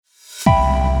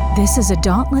This is a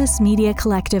Dauntless Media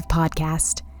Collective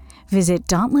podcast. Visit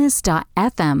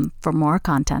dauntless.fm for more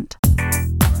content.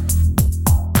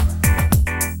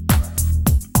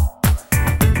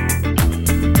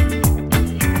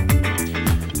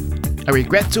 I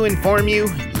regret to inform you,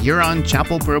 you're on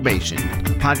Chapel Probation,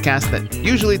 a podcast that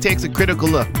usually takes a critical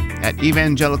look at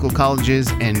evangelical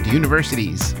colleges and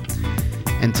universities.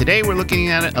 And today we're looking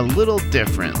at it a little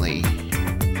differently.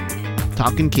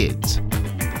 Talking kids.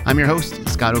 I'm your host,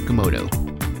 Scott Okamoto.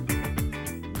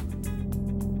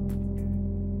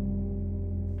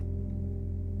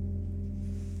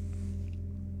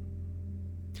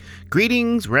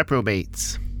 Greetings,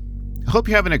 reprobates. I hope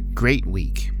you're having a great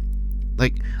week.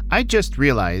 I just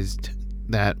realized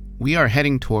that we are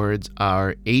heading towards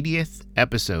our 80th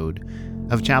episode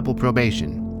of Chapel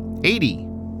Probation. 80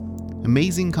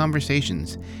 amazing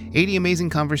conversations. 80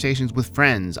 amazing conversations with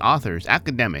friends, authors,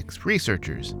 academics,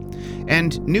 researchers,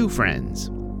 and new friends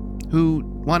who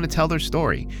want to tell their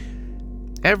story.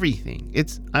 Everything.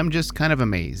 I'm just kind of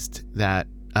amazed that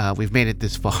we've made it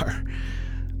this far.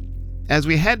 As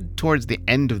we head towards the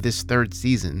end of this third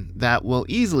season, that will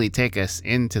easily take us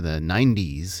into the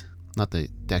 90s, not the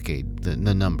decade,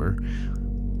 the number.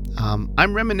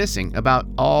 I'm reminiscing about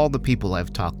all the people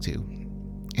I've talked to.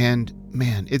 And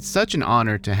man, it's such an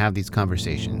honor to have these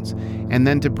conversations and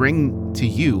then to bring to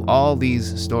you all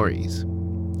these stories.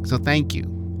 So thank you.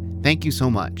 Thank you so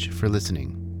much for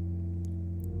listening.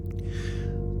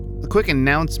 A quick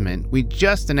announcement. We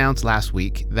just announced last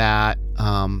week that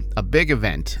a big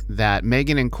event that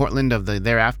Megan and Cortland of the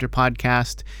Thereafter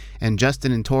podcast and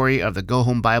Justin and Tori of the Go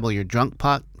Home Bible You're Drunk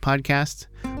podcast,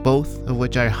 both of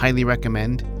which I highly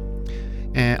recommend,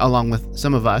 and along with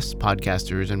some of us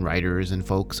podcasters and writers and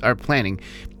folks are planning.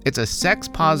 It's a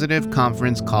sex-positive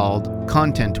conference called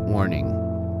Content Warning.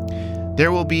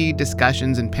 There will be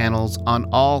discussions and panels on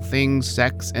all things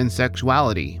sex and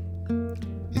sexuality.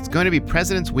 It's going to be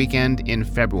President's Weekend in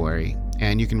February,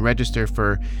 and you can register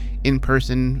for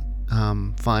in-person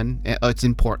fun. It's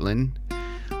in Portland,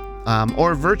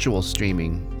 or virtual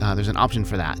streaming. There's an option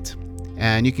for that.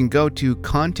 And you can go to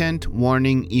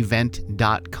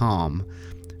contentwarningevent.com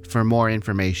for more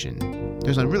information.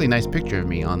 There's a really nice picture of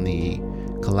me on the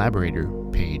collaborator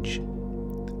page.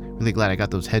 Really glad I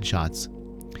got those headshots.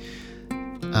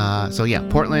 So yeah,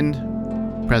 Portland,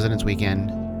 President's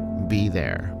Weekend, be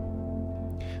there.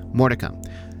 More to come.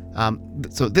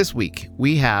 So this week,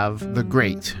 we have the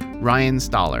great Ryan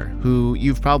Stollar, who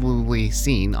you've probably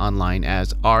seen online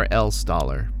as R.L.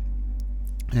 Stollar.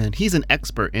 And he's an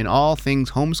expert in all things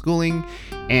homeschooling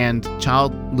and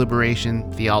child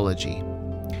liberation theology.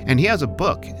 And he has a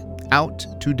book out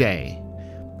today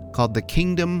called The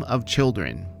Kingdom of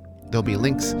Children. There'll be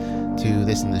links to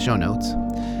this in the show notes.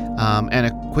 And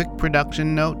a quick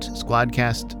production note,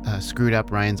 Squadcast screwed up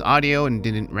Ryan's audio and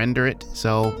didn't render it,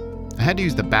 so I had to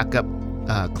use the backup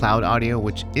cloud audio,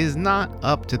 which is not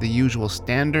up to the usual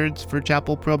standards for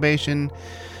Chapel Probation,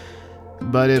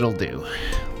 but it'll do.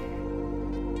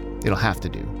 It'll have to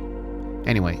do.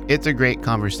 Anyway, it's a great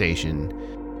conversation.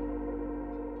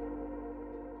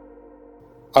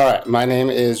 All right, my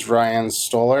name is Ryan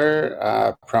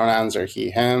Stollar. Pronouns are he,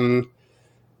 him.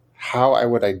 How I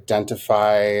would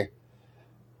identify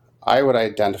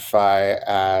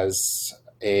as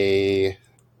a...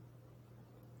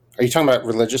 Are you talking about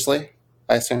religiously,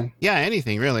 I assume? Yeah,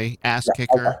 anything really. Ass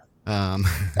kicker. Okay.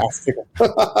 Ass kicker.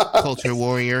 Culture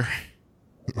warrior.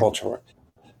 Culture warrior.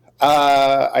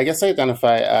 I guess I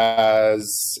identify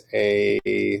as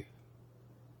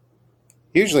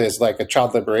usually as like a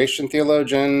child liberation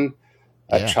theologian,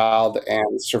 a child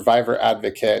and survivor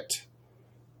advocate.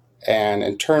 And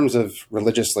in terms of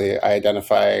religiously, I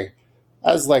identify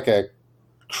as like a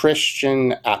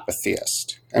Christian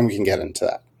apatheist. And we can get into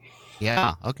that.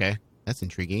 Yeah, okay. That's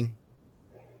intriguing.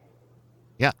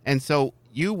 Yeah, and so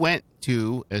you went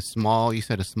to a small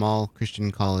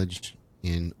Christian college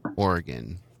in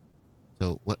Oregon.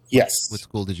 So what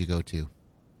school did you go to?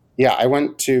 Yeah, I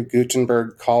went to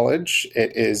Gutenberg College.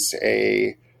 It is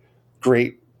a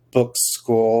great book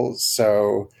school.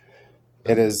 So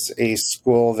it is a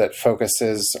school that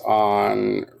focuses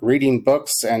on reading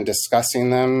books and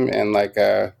discussing them in like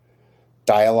a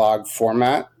dialogue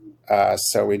format.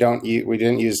 So we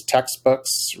didn't use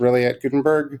textbooks really at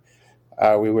Gutenberg.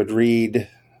 We would read,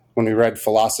 when we read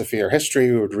philosophy or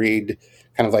history, we would read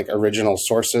kind of like original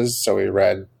sources. So we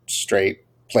read straight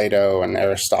Plato and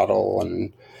Aristotle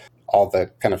and all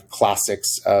the kind of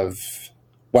classics of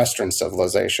Western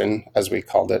civilization, as we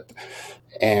called it.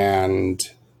 And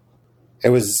it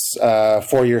was a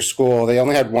 4-year school. They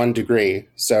only had one degree.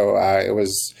 So it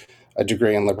was a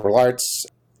degree in liberal arts.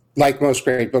 like most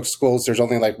great book schools, there's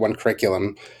only like one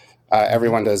curriculum.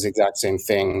 Everyone does the exact same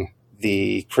thing.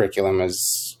 The curriculum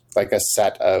is like a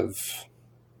set of,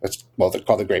 they're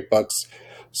called the great books.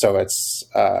 So it's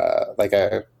like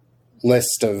a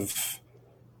list of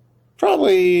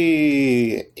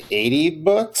probably 80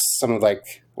 books, some of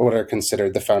like what are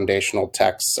considered the foundational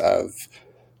texts of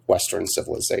Western Yeah,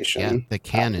 civilization. the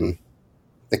canon.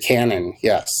 The canon,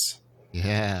 yes.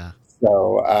 Yeah.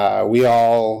 So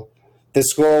the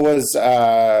school was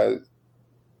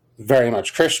very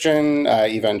much Christian,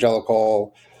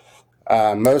 evangelical.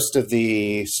 Most of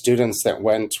the students that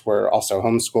went were also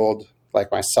homeschooled,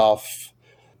 like myself.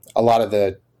 A lot of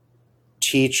the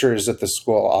teachers at the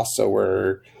school also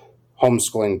were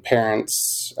homeschooling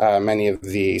parents. Many of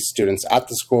the students at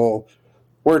the school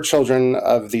were children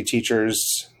of the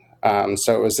teachers.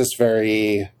 So it was this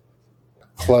very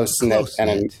close knit Close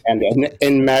knit. and an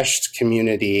enmeshed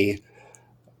community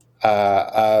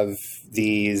of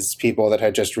these people that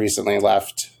had just recently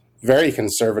left very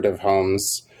conservative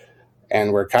homes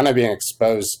and were kind of being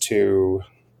exposed to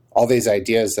all these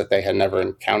ideas that they had never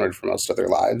encountered for most of their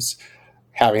lives,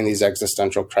 having these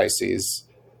existential crises,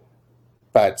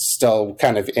 but still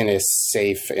kind of in a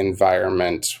safe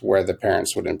environment where the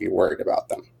parents wouldn't be worried about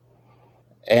them.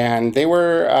 And they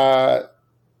were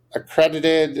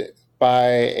accredited by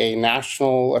a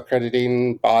national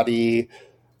accrediting body,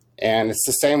 and it's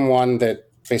the same one that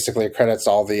basically accredits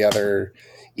all the other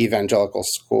evangelical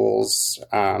schools.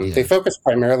 They focus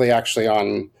primarily actually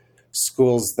on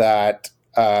schools that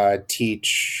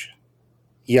teach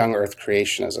young earth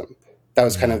creationism. That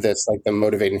was kind of this like the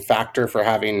motivating factor for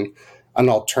having an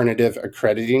alternative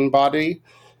accrediting body,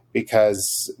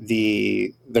 because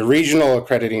the regional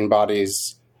accrediting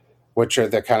bodies, which are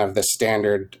the kind of the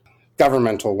standard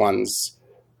governmental ones,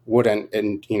 wouldn't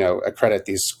accredit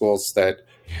these schools that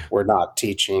were not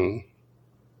teaching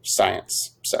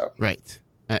science. So Right.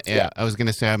 Yeah, I was going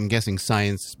to say, I'm guessing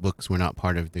science books were not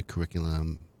part of the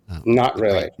curriculum. Not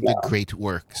really. The great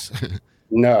works.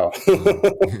 No.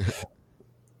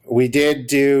 We did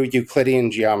do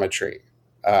Euclidean geometry.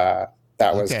 That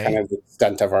was kind of the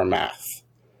extent of our math,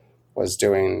 was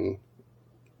doing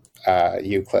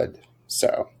Euclid.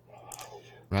 So,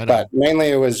 but mainly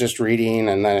it was just reading,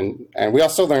 and we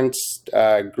also learned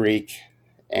Greek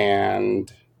and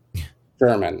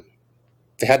German.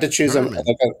 They had to choose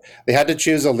they had to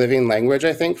choose a living language,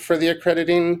 I think, for the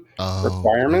accrediting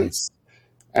requirements.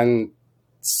 Right. And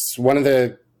one of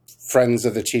the friends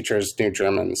of the teachers knew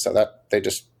German, so that they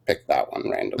just picked that one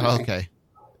randomly. Okay.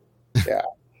 Yeah.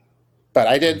 But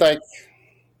I did like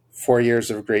 4 years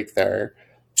of Greek there.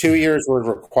 2 years were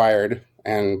required,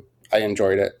 and I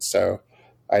enjoyed it, so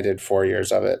I did 4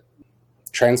 years of it.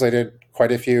 Translated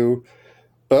quite a few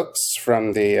books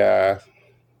from the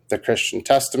Christian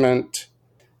Testament.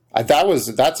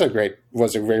 That's a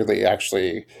really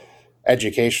actually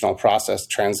educational process,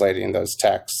 translating those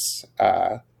texts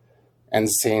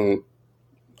and seeing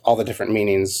all the different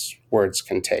meanings words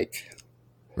can take.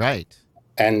 Right.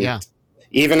 And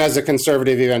even as a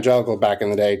conservative evangelical back in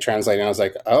the day, translating, I was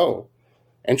like, oh,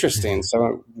 interesting.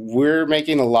 So we're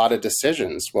making a lot of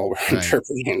decisions while we're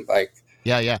interpreting. Like,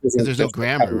 because there's no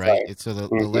grammar, right? So the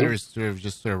letters sort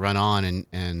of run on,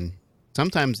 and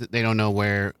sometimes they don't know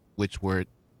which word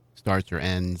starts or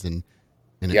ends, and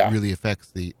it really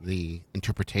affects the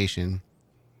interpretation.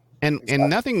 And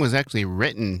nothing was actually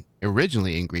written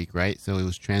originally in Greek, right? So it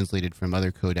was translated from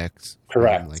other codex,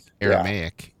 correct, like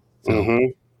Aramaic.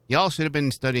 So y'all should have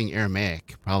been studying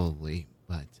Aramaic, probably,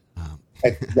 but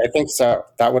I think so.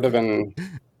 That would have been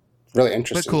really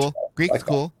interesting. But cool. Greek's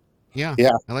cool. Yeah.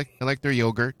 I like their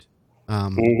yogurt.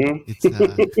 It's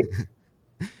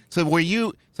so were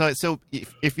you so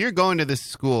if you're going to this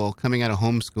school coming out of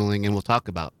homeschooling, and we'll talk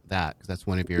about that because that's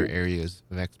one of your areas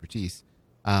of expertise,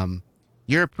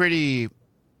 you're pretty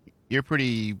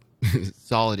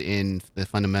solid in the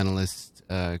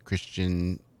fundamentalist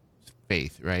Christian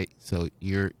faith, right? So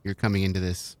you're coming into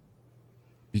this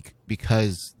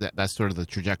because that's sort of the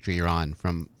trajectory you're on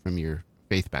from your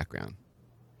faith background.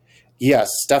 Yes,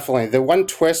 definitely. The one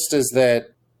twist is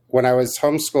that when I was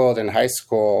homeschooled in high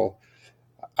school,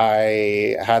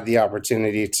 I had the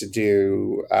opportunity to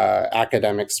do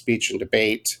academic speech and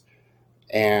debate,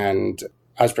 and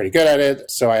I was pretty good at it.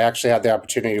 So I actually had the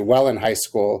opportunity well in high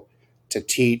school to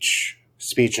teach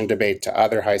speech and debate to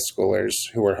other high schoolers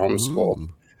who were homeschooled.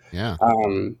 Ooh, yeah.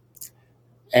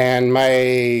 And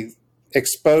my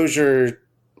exposure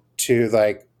to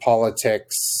like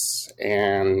politics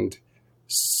and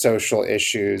social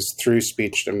issues through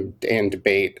speech and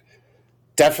debate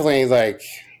definitely like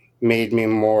made me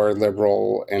more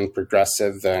liberal and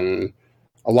progressive than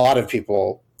a lot of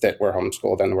people that were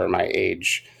homeschooled and were my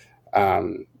age.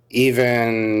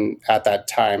 Even at that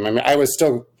time, I mean, I was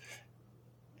still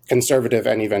conservative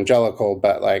and evangelical,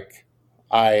 but like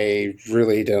I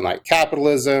really didn't like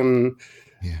capitalism.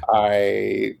 Yeah.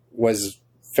 I was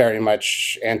very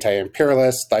much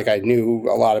anti-imperialist. Like I knew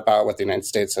a lot about what the United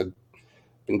States had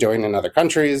been doing in other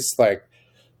countries. Like,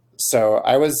 so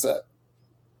I was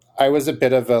a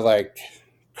bit of a like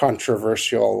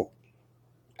controversial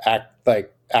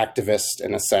activist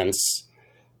in a sense,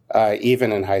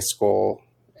 even in high school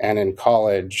and in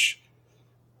college.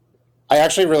 I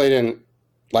actually really didn't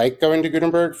like going to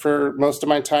Gutenberg for most of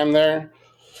my time there,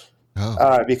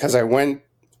 because I went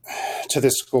to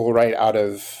this school right out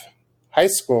of high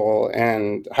school,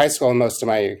 and most of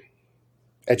my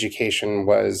education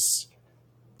was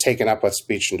taken up with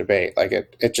speech and debate. Like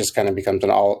it just kind of becomes an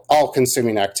all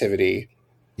consuming activity.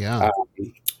 Yeah.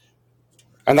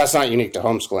 And that's not unique to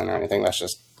homeschooling or anything. That's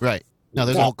just right. No,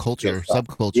 there's a whole culture,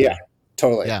 subculture. Yeah,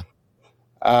 totally. Yeah.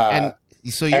 And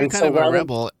so you're kind of a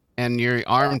rebel, and you're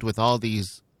armed with all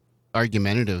these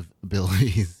argumentative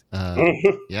abilities.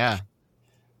 Yeah.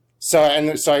 So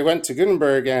I went to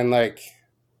Gutenberg, and like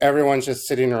everyone's just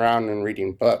sitting around and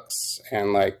reading books,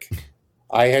 and like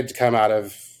I had come out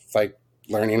of like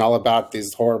learning all about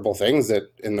these horrible things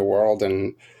that in the world,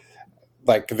 and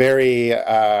like very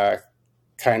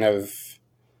kind of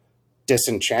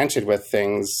disenchanted with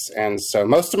things. And so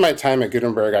most of my time at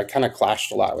Gutenberg, I kind of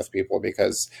clashed a lot with people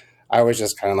because I was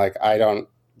just kind of like, I don't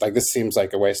like, this seems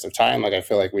like a waste of time. Like, I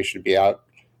feel like we should be out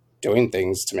doing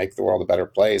things to make the world a better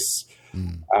place.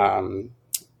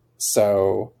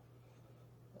 So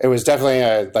it was definitely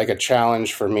a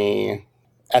challenge for me.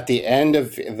 At the end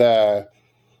of the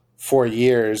 4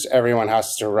 years, everyone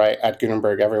has to write at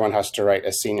Gutenberg, everyone has to write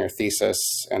a senior thesis.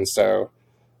 And so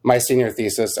my senior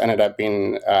thesis ended up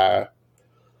being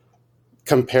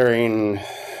comparing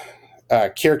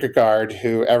Kierkegaard,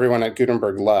 who everyone at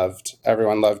Gutenberg loved.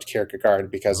 Everyone loved Kierkegaard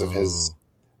because of his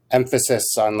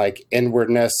emphasis on like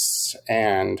inwardness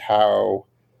and how,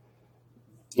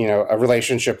 you know, a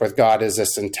relationship with God is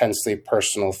this intensely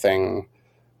personal thing.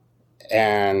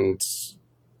 And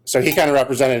so he kind of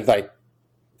represented like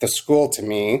the school to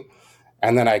me.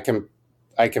 And then I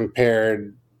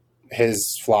compared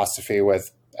his philosophy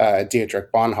with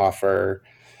Dietrich Bonhoeffer,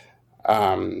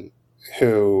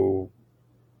 who,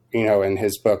 you know, in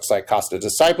his books like Cost of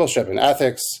Discipleship and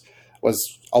Ethics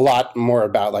was a lot more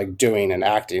about like doing and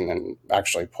acting and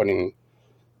actually putting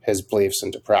his beliefs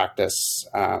into practice.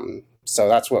 So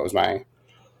that's what was my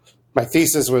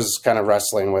thesis, was kind of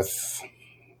wrestling with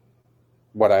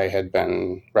what I had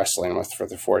been wrestling with for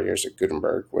the 4 years at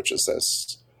Gutenberg, which is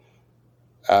this,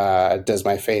 does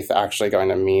my faith actually going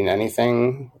to mean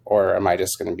anything, or am I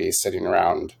just going to be sitting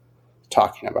around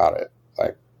talking about it?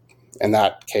 Like, in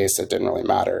that case, it didn't really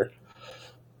matter.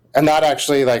 And that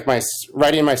actually, like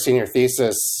writing my senior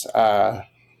thesis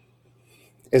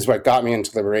is what got me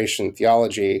into liberation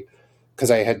theology,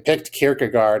 because I had picked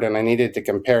Kierkegaard and I needed to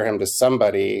compare him to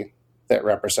somebody that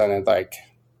represented like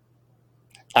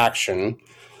action.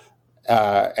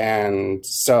 And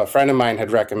so a friend of mine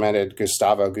had recommended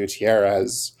Gustavo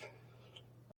Gutierrez,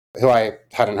 who I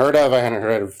hadn't heard of. I hadn't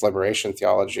heard of liberation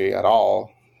theology at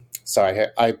all.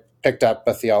 So I picked up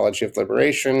a theology of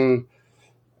liberation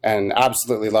and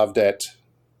absolutely loved it.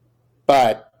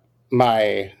 But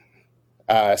my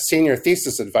senior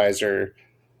thesis advisor,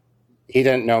 he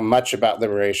didn't know much about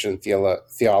liberation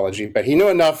theology, but he knew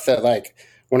enough that like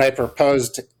when I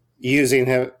proposed using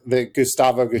the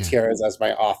Gustavo Gutierrez as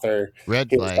my author, red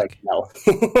he flag. was like,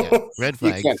 no, red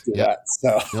flag. You can't do that.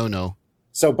 So no.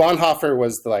 So Bonhoeffer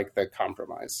was the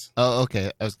compromise. Oh,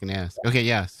 okay. I was going to ask. Okay,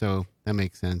 yeah. So that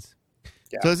makes sense.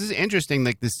 Yeah. So this is interesting.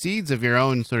 Like the seeds of your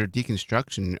own sort of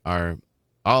deconstruction are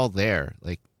all there.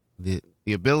 Like the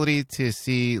ability to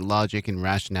see logic and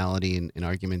rationality and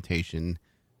argumentation,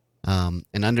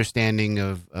 an understanding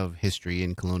of history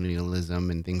and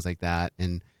colonialism and things like that,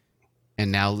 and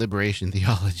now liberation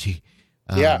theology.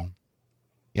 Yeah,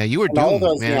 you were doing all of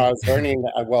those. Man. You know, I was learning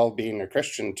while being a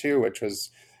Christian too, which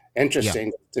was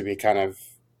interesting to be kind of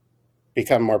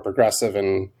become more progressive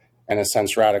and in a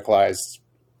sense radicalized,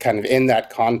 kind of in that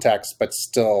context, but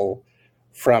still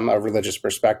from a religious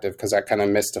perspective, because that kind of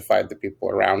mystified the people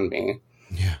around me.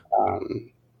 Yeah.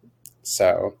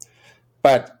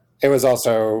 But it was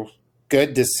also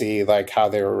good to see like how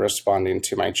they were responding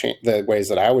to my the ways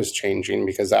that I was changing,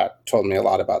 because that told me a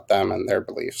lot about them and their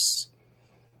beliefs.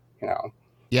 You know.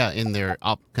 Yeah, in their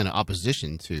kind of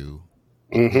opposition to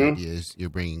the ideas you're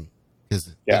bringing,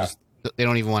 because they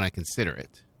don't even want to consider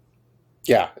it.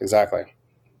 Yeah, exactly.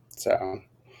 So.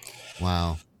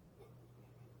 Wow.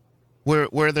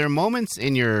 Were there moments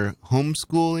in your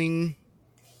homeschooling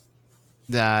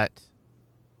that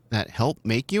helped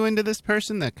make you into this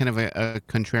person, that kind of a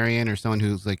contrarian or someone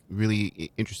who's like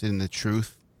really interested in the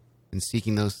truth and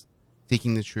seeking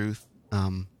the truth?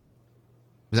 Was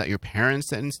that your parents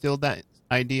that instilled that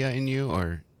idea in you,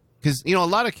 or because a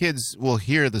lot of kids will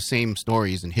hear the same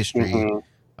stories in history,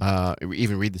 Hmm.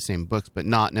 even read the same books, but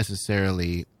not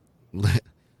necessarily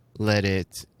let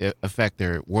it affect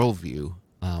their worldview.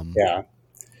 Yeah.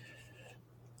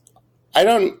 I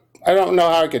don't know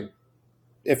how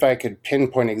if I could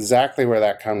pinpoint exactly where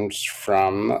that comes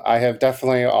from. I have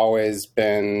definitely always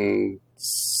been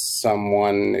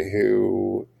someone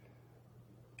who,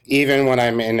 even when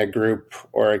I'm in a group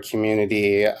or a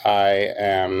community, I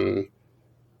am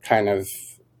kind of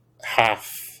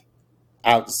half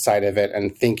outside of it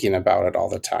and thinking about it all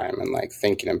the time, and like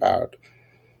thinking about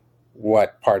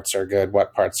what parts are good,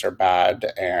 what parts are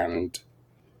bad. And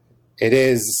it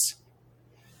is,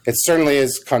 it certainly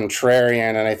is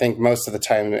contrarian. And I think most of the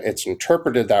time it's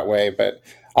interpreted that way, but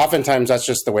oftentimes that's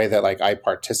just the way that like I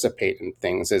participate in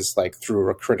things, is like through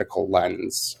a critical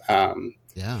lens.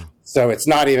 Yeah. So it's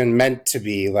not even meant to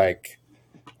be like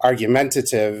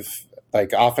argumentative.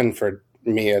 Like often for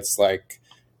me, it's like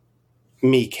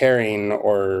me caring,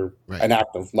 or Right. an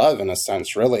act of love in a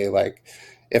sense, really. Like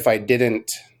if I didn't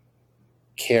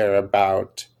care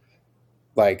about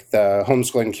like the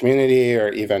homeschooling community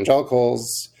or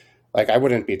evangelicals, like I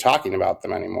wouldn't be talking about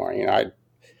them anymore.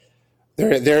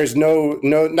 There's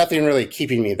nothing really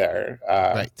keeping me there,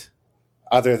 Right.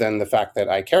 other than the fact that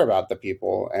I care about the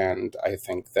people, and I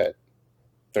think that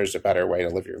there's a better way to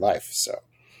live your life. So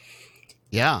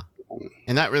Yeah. um,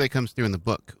 And that really comes through in the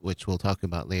book, which we'll talk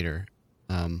about later.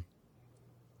 Um,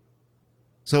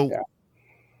 so yeah.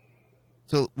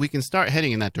 so we can start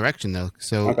heading in that direction, though.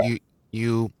 So Okay.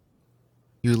 you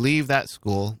leave that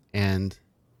school, and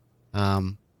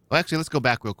well, actually, let's go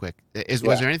back real quick. Was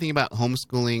Yeah. there anything about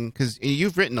homeschooling? Because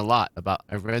you've written a lot about.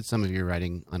 I've read some of your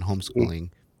writing on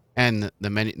homeschooling, and the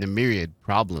myriad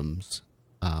problems,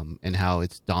 and how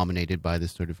it's dominated by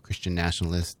this sort of Christian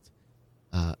nationalist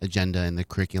agenda in the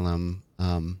curriculum.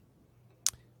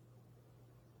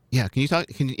 Yeah, can you talk?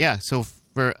 Yeah, so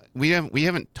we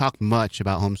haven't talked much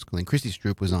about homeschooling. Christy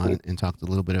Stroop was on and talked a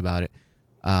little bit about it,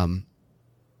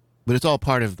 but it's all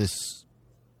part of this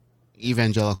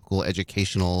evangelical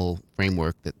educational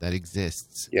framework that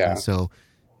exists. And Yeah. so,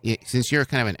 since you're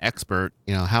kind of an expert,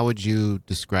 how would you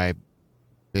describe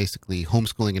basically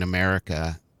homeschooling in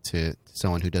America to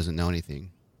someone who doesn't know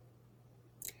anything?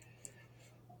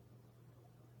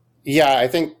 Yeah. I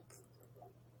think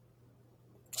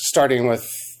starting with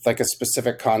like a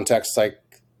specific context, like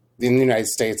in the United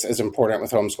States, is important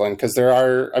with homeschooling, because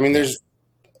Yeah, there's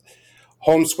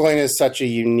homeschooling is such a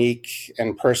unique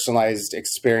and personalized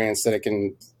experience that it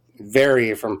can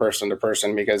vary from person to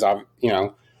person, because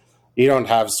you don't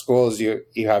have schools, you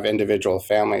have individual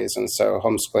families, and so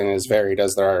homeschooling is varied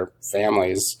as there are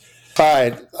families.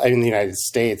 But in the United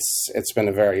States, it's been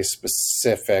a very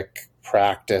specific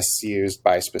practice used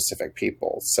by specific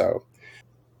people. So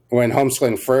when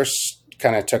homeschooling first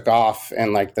kind of took off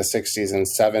in like the 60s and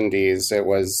 70s, it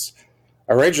was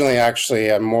originally actually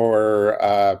a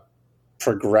more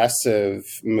progressive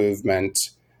movement.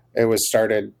 It was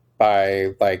started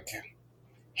by like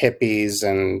hippies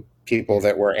and people yeah,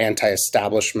 that were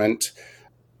anti-establishment.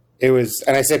 It was,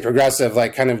 and I say progressive,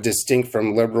 like kind of distinct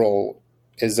from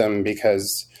liberalism,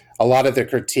 because a lot of the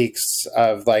critiques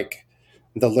of like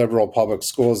the liberal public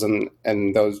schools and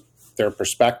those their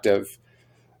perspective,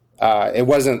 it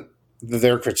wasn't,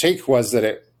 their critique was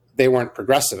that they weren't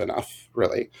progressive enough,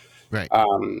 really. right.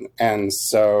 And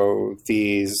so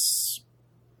the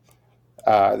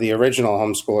original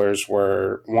homeschoolers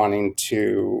were wanting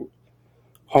to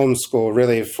homeschool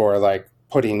really for like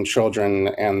putting children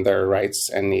and their rights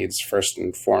and needs first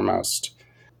and foremost.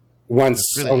 Once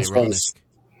That's really homeschooling, ironic.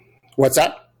 what's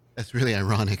that? That's really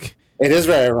ironic. It is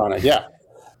very ironic, yeah.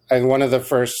 And one of the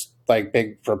first like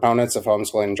big proponents of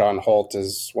homeschooling, John Holt,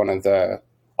 is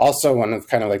also one of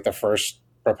kind of like the first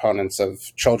proponents of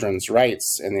children's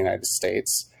rights in the United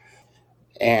States.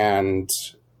 And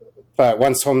but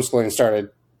once homeschooling started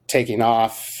taking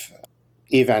off,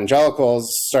 evangelicals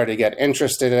started to get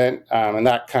interested in it, and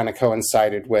that kind of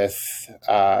coincided with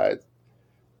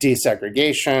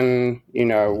desegregation.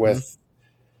 Hmm. With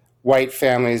white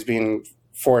families being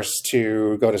forced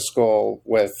to go to school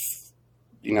with,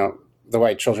 the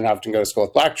white children having to go to school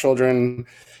with black children,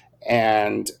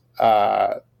 and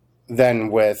then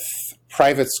with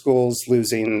private schools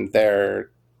losing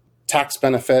their tax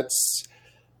benefits.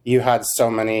 You had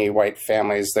so many white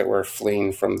families that were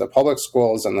fleeing from the public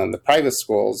schools and then the private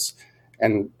schools,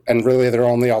 and really their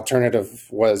only alternative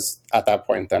was at that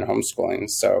point then homeschooling.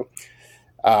 So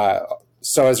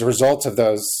as a result of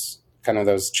those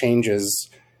changes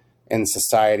in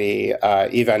society,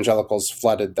 evangelicals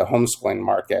flooded the homeschooling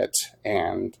market.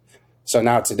 And so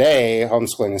now today,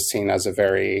 homeschooling is seen as a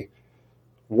very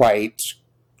white,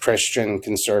 Christian,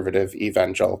 conservative,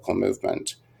 evangelical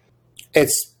movement.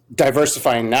 It's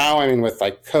diversifying now. I mean, with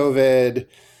like COVID,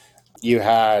 you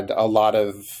had a lot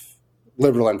of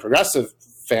liberal and progressive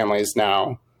families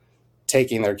now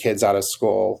taking their kids out of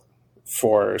school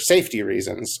for safety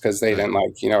reasons because they didn't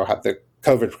have the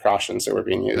COVID precautions that were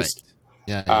being used.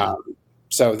 Right. Yeah.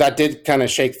 So that did kind of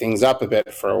shake things up a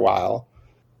bit for a while.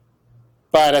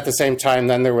 But at the same time,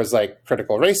 then there was like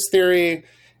critical race theory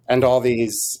and all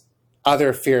these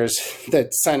other fears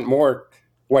that sent more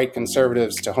white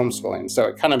conservatives to homeschooling. So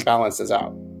it kind of balances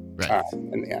out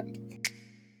in the end.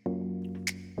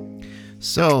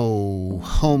 So,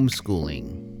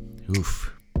 homeschooling.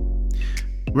 Oof.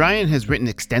 Ryan has written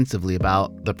extensively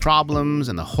about the problems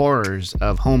and the horrors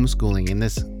of homeschooling in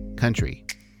this country.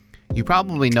 You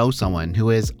probably know someone who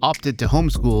has opted to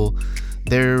homeschool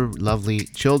their lovely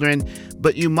children,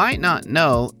 but you might not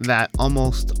know that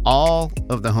almost all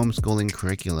of the homeschooling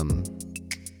curricula,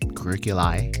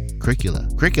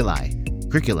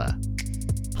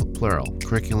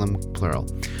 plural,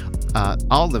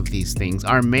 all of these things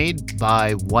are made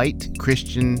by white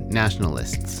Christian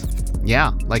nationalists.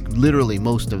 Yeah, like literally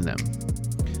most of them.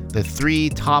 The 3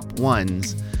 top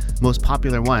ones, most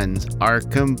popular ones, are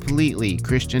completely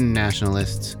Christian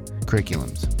nationalist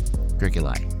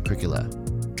curricula.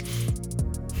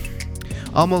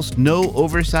 Almost no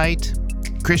oversight,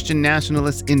 Christian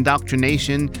nationalist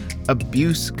indoctrination,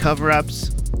 abuse cover-ups,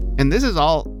 and this is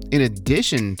all in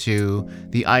addition to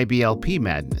the IBLP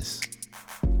madness.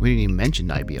 We didn't even mention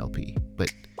IBLP,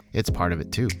 but it's part of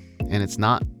it too. And it's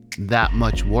not that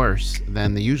much worse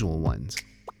than the usual ones.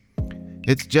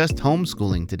 It's just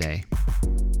homeschooling today.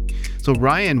 So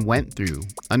Ryan went through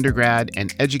undergrad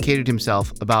and educated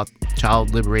himself about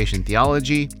child liberation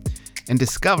theology and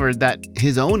discovered that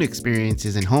his own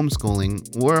experiences in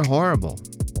homeschooling were horrible.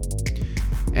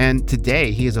 And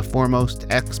today he is a foremost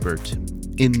expert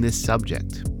in this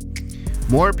subject.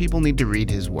 More people need to read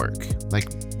his work, like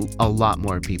a lot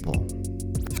more people.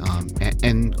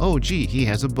 He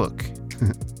has a book.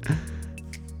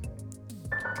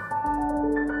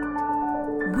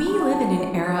 We live in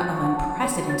an era of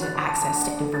unprecedented access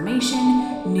to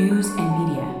information, news, and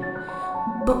media.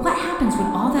 But what happens when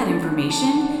all that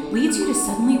information leads you to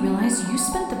suddenly realize you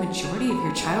spent the majority of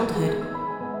your childhood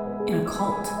in a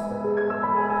cult?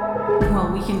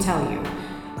 Well, we can tell you.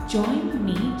 Join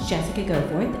me, Jessica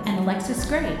Goforth, and Alexis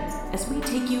Gray as we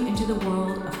take you into the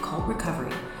world of cult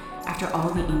recovery after all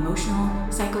the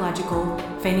emotional, psychological,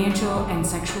 financial, and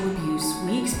sexual abuse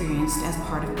we experienced as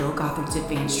part of Bill Gothard's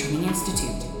Advanced Training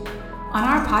Institute. On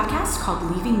our podcast called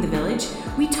Leaving the Village,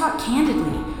 we talk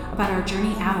candidly about our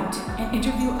journey out and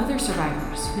interview other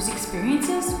survivors whose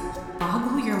experiences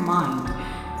boggle your mind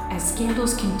as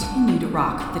scandals continue to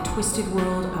rock the twisted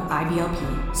world of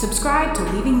IBLP. Subscribe to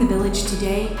Leaving the Village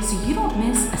today so you don't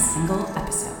miss a single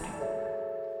episode.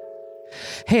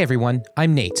 Hey everyone,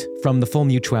 I'm Nate from the Full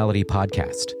Mutuality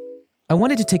podcast. I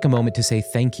wanted to take a moment to say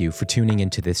thank you for tuning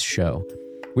into this show.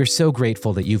 We're so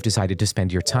grateful that you've decided to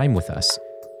spend your time with us.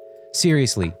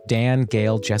 Seriously, Dan,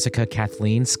 Gail, Jessica,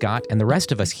 Kathleen, Scott, and the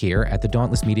rest of us here at the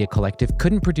Dauntless Media Collective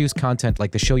couldn't produce content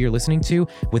like the show you're listening to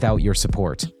without your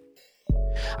support.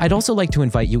 I'd also like to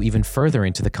invite you even further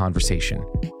into the conversation.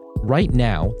 Right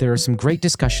now, there are some great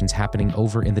discussions happening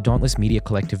over in the Dauntless Media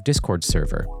Collective Discord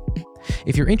server.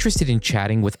 If you're interested in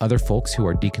chatting with other folks who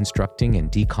are deconstructing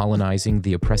and decolonizing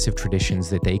the oppressive traditions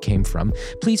that they came from,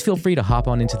 please feel free to hop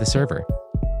on into the server.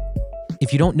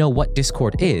 If you don't know what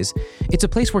Discord is, it's a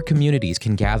place where communities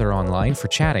can gather online for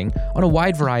chatting on a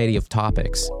wide variety of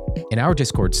topics. In our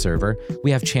Discord server, we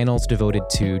have channels devoted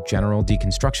to general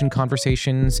deconstruction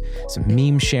conversations, some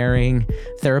meme sharing,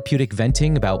 therapeutic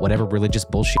venting about whatever religious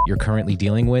bullshit you're currently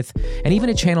dealing with, and even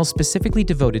a channel specifically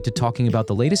devoted to talking about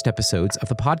the latest episodes of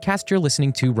the podcast you're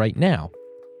listening to right now.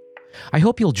 I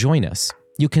hope you'll join us.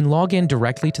 You can log in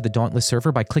directly to the Dauntless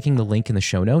server by clicking the link in the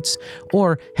show notes,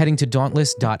 or heading to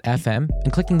dauntless.fm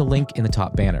and clicking the link in the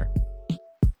top banner.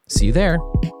 See you there.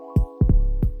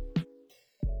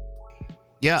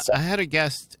 Yeah, I had a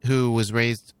guest who was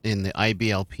raised in the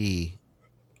IBLP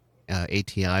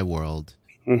ATI world,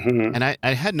 and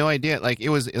I had no idea. Like, it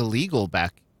was illegal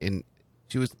back in.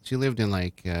 She lived in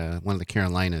like one of the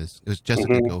Carolinas. It was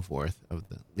Jessica Goforth of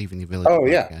the Leaving the Village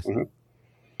podcast. Yeah.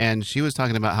 And she was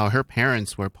talking about how her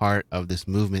parents were part of this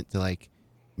movement to like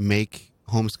make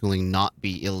homeschooling not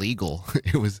be illegal.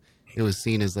 It was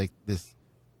seen as like this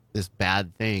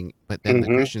bad thing. But then the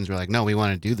Mm-hmm. Christians were like, no, we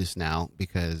want to do this now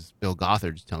because Bill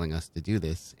Gothard's telling us to do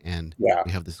this, and Yeah.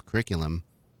 we have this curriculum,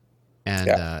 and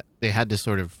Yeah. they had to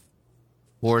sort of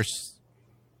force,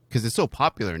 because it's so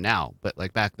popular now, but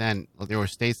like back then there were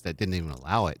states that didn't even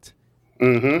allow it,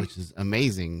 Mm-hmm. which is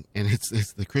amazing. And it's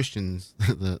the Christians,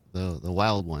 the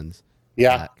wild ones,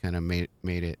 Yeah. that kind of made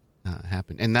it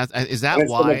happen. And is that And it's been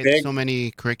a why big- so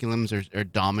many curriculums are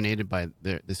dominated by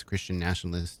this Christian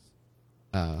nationalist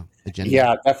agenda?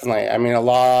 Yeah, definitely. I mean, a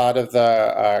lot of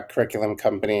the curriculum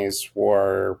companies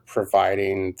were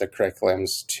providing the curriculums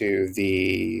to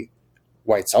the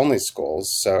whites only schools.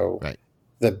 So Right.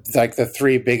 the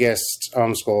three biggest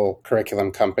homeschool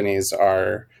curriculum companies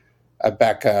are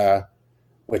Abeka,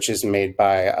 which is made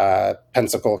by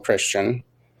Pensacola Christian,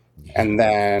 and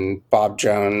then Bob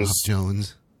Jones, Bob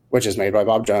Jones. which is made by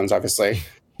Bob Jones, obviously,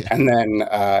 Yeah. and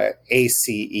then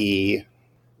ACE,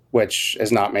 which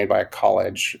is not made by a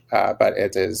college, but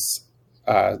it is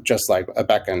just like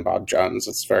Abeka and Bob Jones.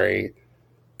 It's very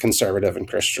conservative and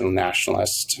Christian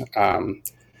nationalist,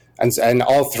 and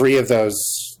all three of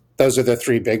those are the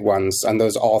three big ones, and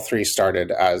those all three started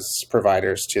as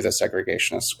providers to the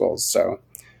segregationist schools. So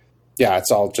yeah,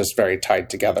 it's all just very tied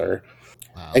together.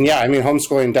 Wow. And yeah, I mean,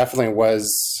 homeschooling definitely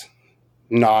was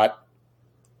not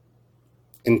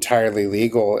entirely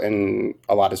legal in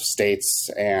a lot of states,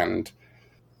 and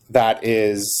that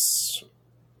is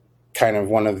kind of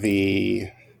one of the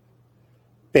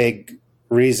big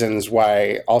reasons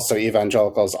why also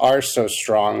evangelicals are so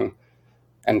strong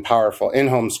and powerful in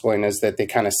homeschooling, is that they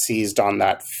kind of seized on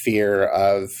that fear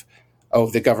of, oh,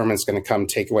 the government's going to come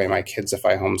take away my kids if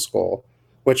I homeschool,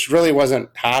 which really wasn't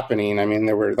happening. I mean,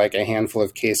 there were like a handful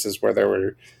of cases where there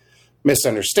were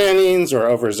misunderstandings or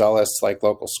overzealous like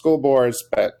local school boards,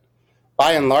 but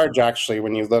by and large, actually,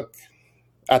 when you look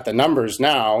at the numbers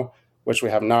now, which we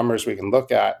have numbers we can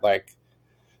look at, like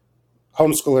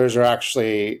homeschoolers are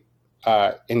actually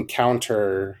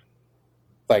encounter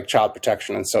like child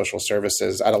protection and social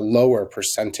services at a lower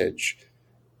percentage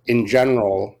in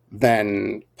general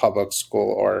than public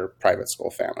school or private school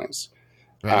families.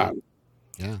 Right.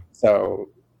 Yeah. So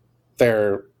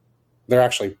they're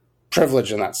actually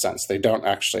privileged in that sense. They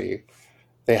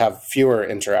have fewer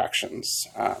interactions.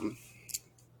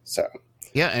 So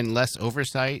Yeah, and less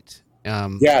oversight.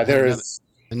 yeah, there's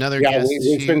another yeah, guest.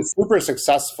 we've been super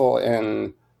successful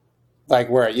in like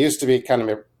where it used to be kind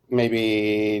of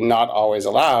maybe not always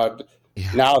allowed.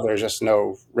 Yeah. Now there's just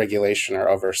no regulation or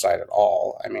oversight at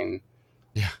all. I mean,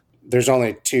 Yeah. there's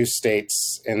only 2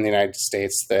 states in the United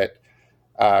States that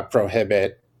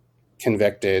prohibit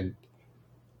convicted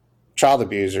child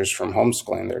abusers from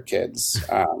homeschooling their kids.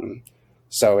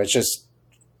 So it's just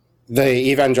the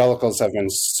evangelicals have been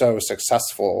so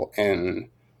successful in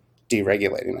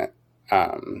deregulating it.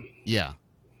 Yeah,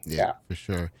 Yeah. for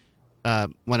sure.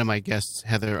 One of my guests,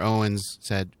 Heather Owens,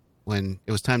 said when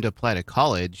it was time to apply to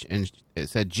college, and it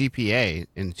said GPA,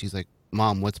 and she's like,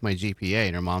 "Mom, what's my GPA?"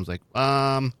 And her mom's like,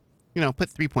 put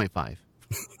 3.5.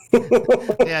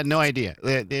 They had no idea.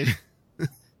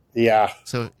 Yeah.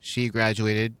 So she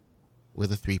graduated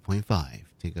with a 3.5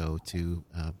 to go to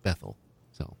Bethel.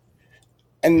 So,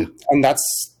 And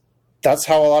that's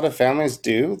how a lot of families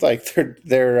do, like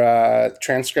their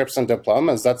transcripts and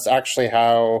diplomas. That's actually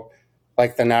how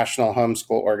like the national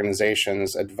homeschool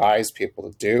organizations advise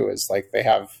people to do, is like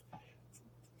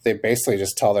they basically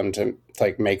just tell them to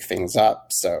like make things up.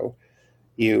 So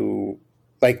you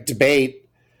like debate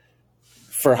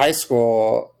for high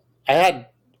school. I had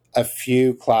a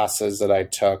few classes that I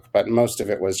took, but most of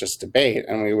it was just debate,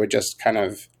 and we would just kind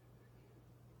of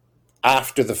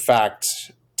after the fact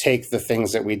take the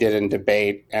things that we did in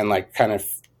debate and like kind of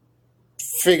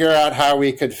figure out how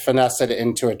we could finesse it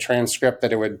into a transcript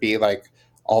that it would be like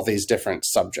all these different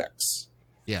subjects.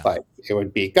 yeah. Like it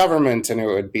would be government, and it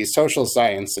would be social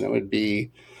science, and it would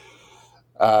be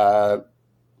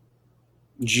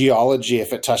geology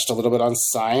if it touched a little bit on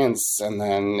science. And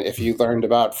then if you learned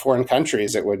about foreign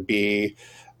countries, it would be,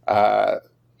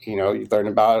 you learn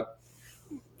about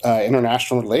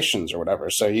international relations or whatever.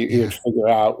 So you would figure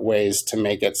out ways to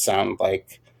make it sound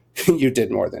like you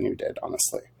did more than you did,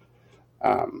 honestly.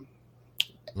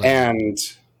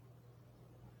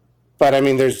 But I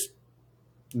mean,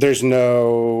 there's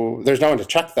no one to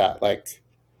check that. Like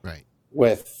Right.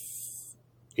 with,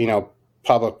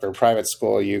 public or private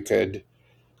school, you could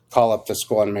call up the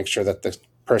school and make sure that the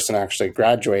person actually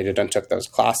graduated and took those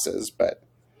classes. But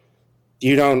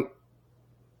you don't,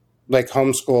 like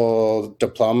homeschool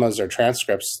diplomas or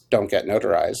transcripts don't get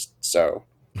notarized. So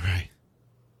Right.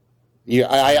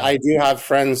 I do have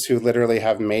friends who literally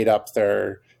have made up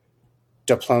their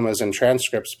diplomas and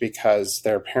transcripts because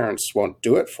their parents won't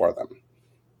do it for them.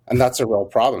 And that's a real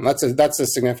problem. That's a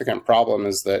significant problem,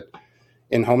 is that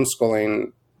in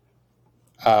homeschooling,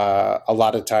 a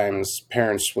lot of times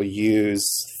parents will use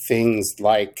things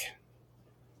like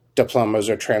diplomas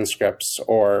or transcripts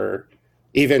or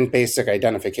even basic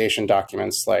identification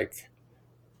documents like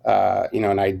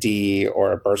an ID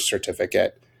or a birth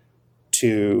certificate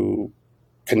to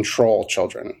control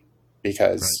children,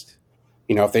 because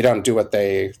if they don't do what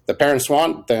the parents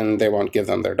want, then they won't give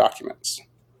them their documents.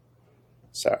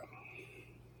 So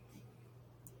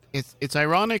it's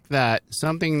ironic that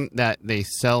something that they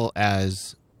sell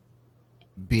as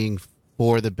being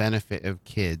for the benefit of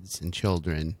kids and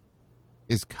children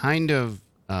is kind of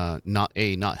not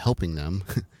helping them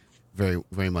very,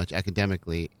 very much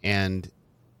academically, and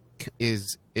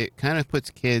it kind of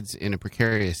puts kids in a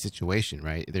precarious situation,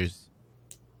 right? There's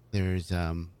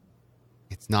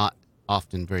it's not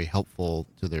often very helpful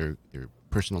to their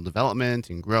personal development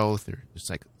and growth, or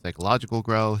psychological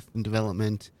growth and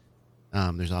development.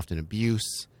 There's often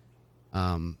abuse,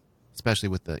 especially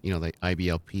with the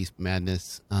IBLP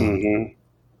madness.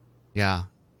 Yeah.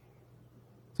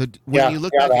 So when you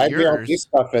look back the at IBLP yours,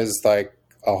 stuff is like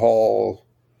a whole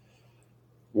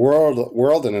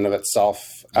world in and of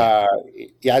itself. I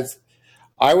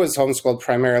was homeschooled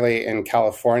primarily in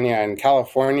California. In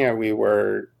California, we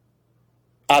were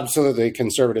absolutely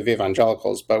conservative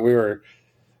evangelicals, but we were,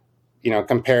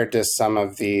 compared to some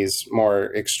of these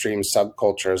more extreme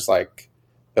subcultures like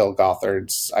Bill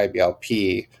Gothard's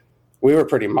IBLP, we were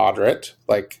pretty moderate.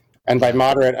 And by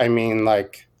moderate, I mean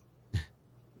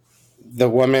the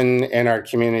women in our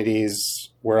communities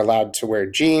were allowed to wear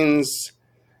jeans,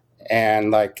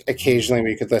 and occasionally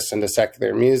we could listen to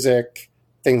secular music,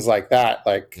 things like that.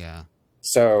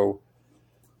 So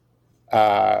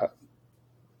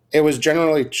it was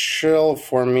generally chill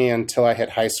for me until I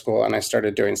hit high school and I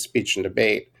started doing speech and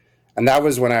debate. And that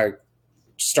was when I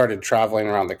started traveling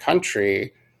around the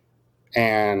country.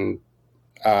 And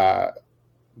the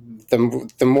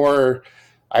more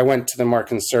I went to the more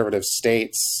conservative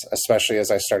states, especially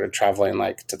as I started traveling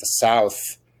to the South,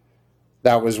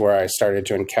 that was where I started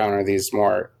to encounter this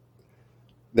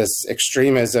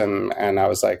extremism. And I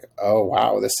was like, oh,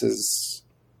 wow, this is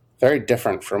very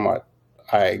different from what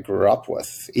I grew up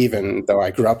with, even though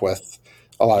I grew up with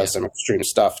a lot of some extreme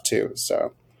stuff too.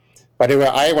 So, but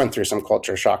I went through some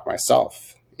culture shock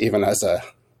myself, even as a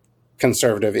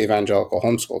conservative evangelical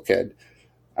homeschool kid.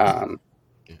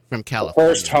 From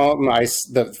California.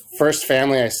 The first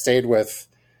family I stayed with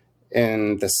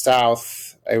in the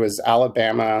South, it was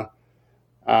Alabama.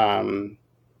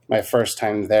 My first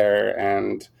time there,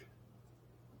 and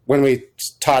when we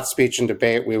taught speech and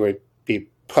debate, we would be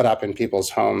put up in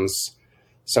people's homes,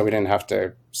 so we didn't have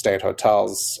to stay at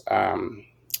hotels.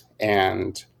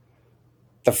 And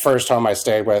the first home I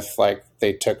stayed with,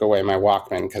 they took away my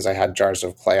Walkman because I had Jars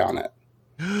of Clay on it,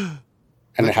 and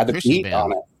it had the beat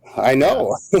on it. I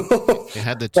know. It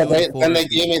had the two.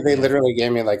 They literally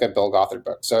gave me a Bill Gothard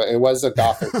book, so it was a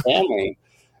Gothard family.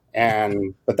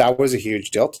 But that was a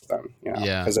huge deal to them,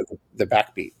 because of the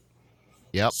backbeat.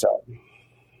 Yep. So,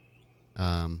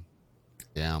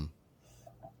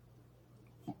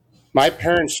 my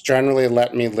parents generally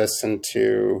let me listen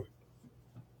to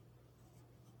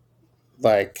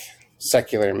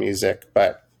secular music,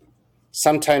 but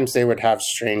sometimes they would have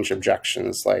strange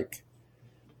objections.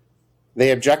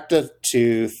 They objected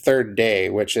to Third Day,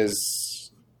 which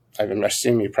is, I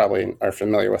assume you probably are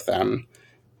familiar with them,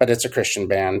 but it's a Christian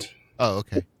band. Oh,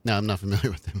 okay. No, I'm not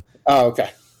familiar with them. Oh,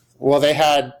 okay. Well,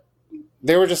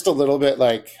 they were just a little bit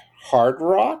hard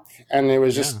rock, and it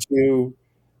was just too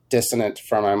dissonant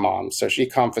for my mom. So she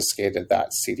confiscated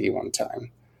that CD one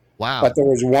time. Wow. But there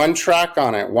was one track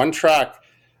on it,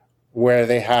 where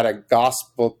they had a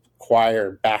gospel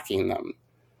choir backing them.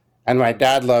 And my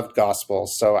dad loved gospel,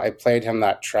 so I played him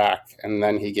that track, and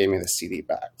then he gave me the CD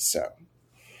back. So,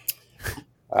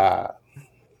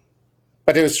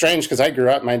 but it was strange because I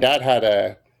grew up, my dad had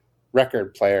a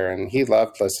record player, and he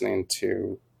loved listening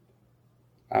to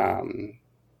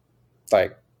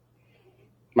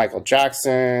Michael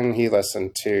Jackson. He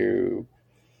listened to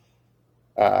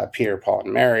Peter, Paul,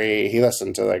 and Mary. He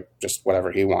listened to just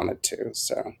whatever he wanted to.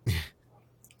 So,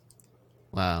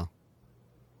 wow.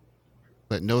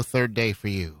 But no Third Day for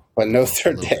you. But no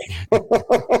Third Day.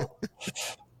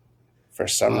 For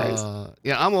some reason.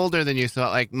 Yeah, I'm older than you,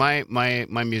 so my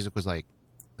music was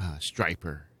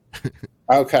Striper.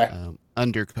 Okay.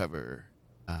 Undercover.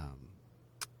 I'm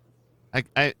a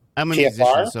PFR?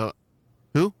 musician, so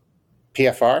who?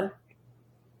 PFR?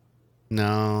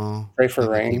 No. Pray I for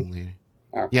think that Rain? came later.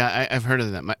 Okay. Yeah, I've heard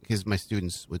of that because my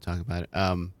students would talk about it.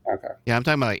 Okay. Yeah, I'm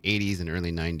talking about like 80s and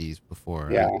early 90s before.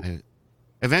 Yeah.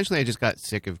 Eventually, I just got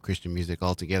sick of Christian music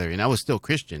altogether, and I was still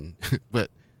Christian,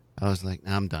 but I was like,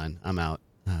 I'm done. I'm out.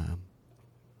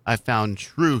 I found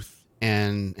truth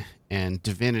and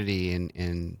divinity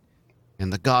and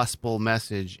the gospel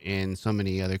message in so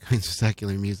many other kinds of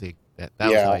secular music that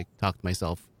was how Yeah. I talked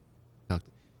myself.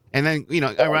 And then,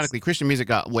 ironically, Christian music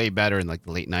got way better in like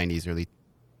the late 90s,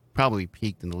 probably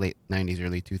peaked in the late 90s,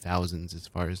 early 2000s as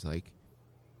far as like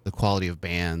the quality of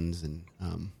bands and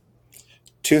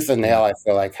Tooth and Nail, I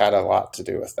feel like, had a lot to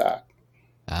do with that.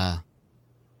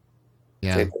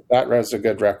 Yeah. That was a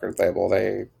good record label.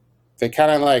 They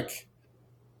kind of like,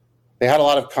 they had a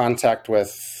lot of contact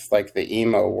with like the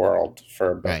emo world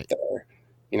for a bit Right. there.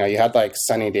 You had like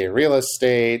Sunny Day Real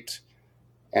Estate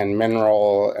and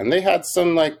Mineral, and they had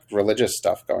some like religious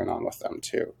stuff going on with them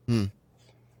too.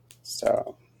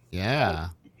 So Yeah,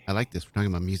 I like this. We're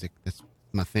talking about music. That's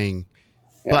my thing.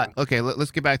 yeah. But okay,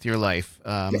 let's get back to your life.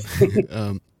 That's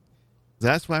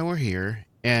why we're here,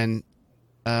 and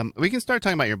we can start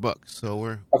talking about your book. So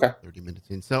we're Okay. 30 minutes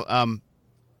in. So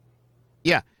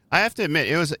yeah, I have to admit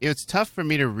it's tough for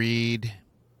me to read.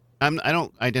 I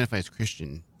don't identify as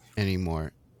Christian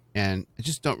anymore, and I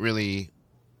just don't really.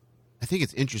 I think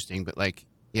it's interesting, but like,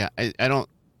 yeah, I don't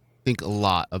think a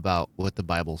lot about what the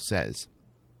Bible says.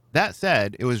 That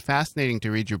said, it was fascinating to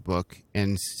read your book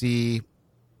and see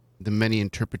the many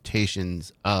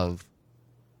interpretations of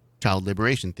child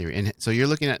liberation theory. And so you're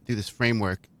looking at through this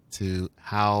framework to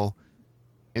how,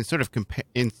 and sort of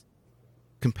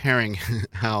comparing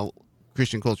how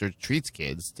Christian culture treats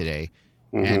kids today,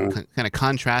 and kind of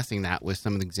contrasting that with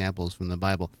some of the examples from the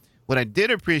Bible. What I did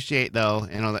appreciate, though,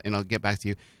 and I'll get back to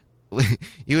you,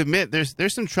 you admit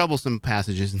there's some troublesome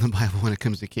passages in the Bible when it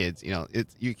comes to kids. You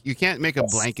can't make a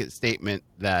blanket statement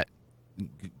that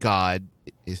God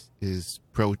is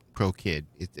pro kid.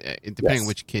 Depending on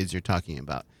which kids you're talking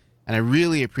about. And I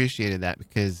really appreciated that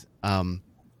because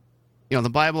the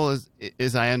Bible is,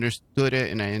 as I understood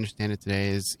it and I understand it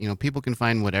today, is people can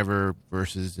find whatever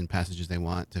verses and passages they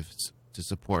want to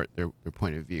support their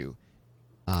point of view.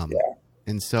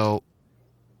 And so,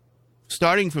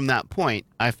 starting from that point,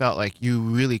 I felt like you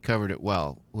really covered it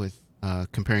well with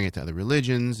comparing it to other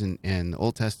religions and the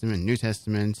Old Testament and New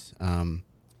Testament,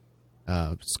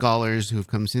 scholars who have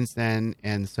come since then.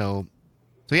 And so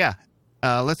yeah,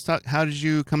 let's talk. How did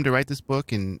you come to write this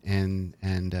book, and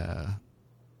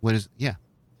what is,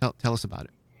 tell us about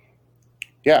it.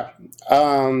 Yeah.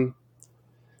 I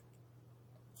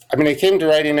came to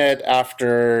writing it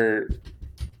after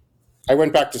I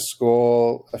went back to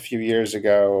school a few years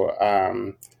ago.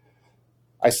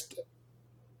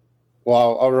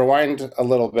 I'll rewind a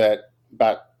little bit.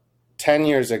 About 10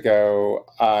 years ago,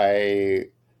 I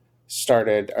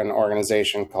started an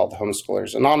organization called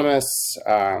Homeschoolers Anonymous.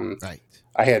 Right.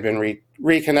 I had been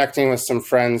reconnecting with some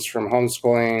friends from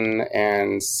homeschooling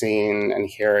and seeing and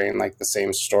hearing like the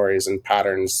same stories and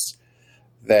patterns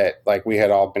that like we had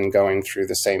all been going through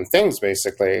the same things,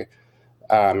 basically.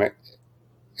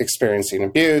 Experiencing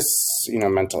abuse,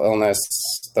 mental illness,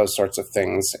 those sorts of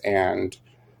things. And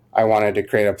I wanted to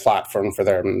create a platform for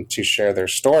them to share their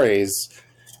stories.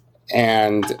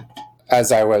 And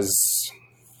as I was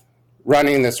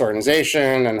running this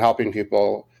organization and helping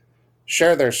people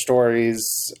share their stories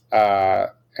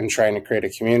and trying to create a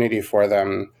community for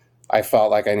them, I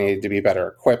felt like I needed to be better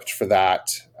equipped for that.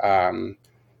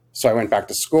 So I went back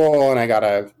to school and I got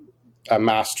a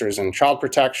master's in child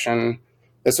protection.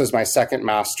 This was my second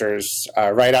master's.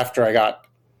 Right after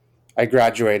I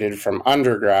graduated from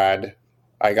undergrad,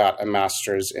 I got a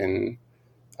master's in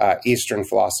Eastern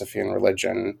philosophy and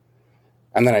religion.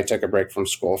 And then I took a break from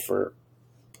school for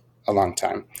a long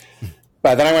time.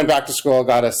 But then I went back to school,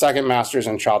 got a second master's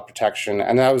in child protection.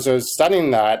 And as I was studying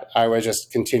that, I was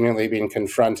just continually being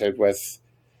confronted with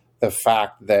the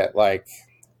fact that like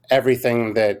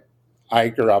everything that I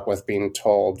grew up with being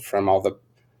told from all the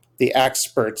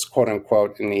experts, quote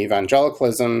unquote, in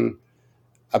evangelicalism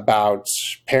about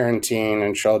parenting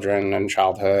and children and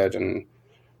childhood and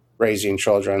raising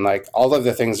children, like all of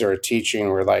the things they were teaching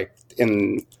were like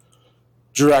in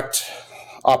direct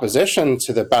opposition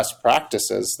to the best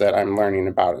practices that I'm learning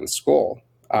about in school,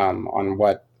 on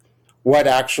what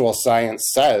actual science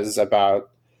says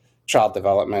about child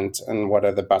development and what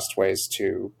are the best ways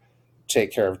to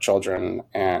take care of children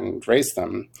and raise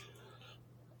them.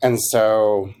 And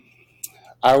so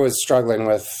I was struggling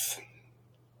with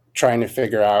trying to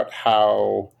figure out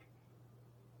how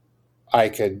I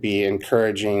could be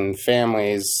encouraging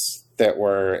families that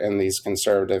were in these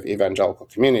conservative evangelical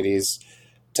communities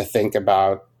to think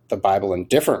about the Bible in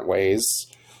different ways.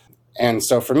 And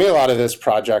so for me, a lot of this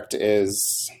project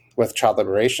is with child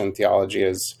liberation theology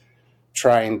is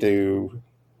trying to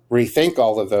rethink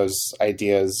all of those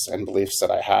ideas and beliefs that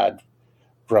I had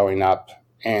growing up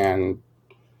and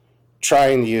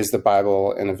trying to use the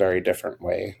Bible in a very different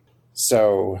way.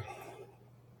 So,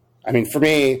 I mean, for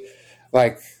me,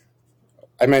 like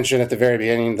I mentioned at the very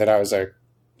beginning that I was a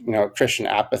Christian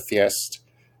apatheist.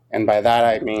 And by that,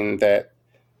 I mean that,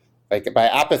 like, by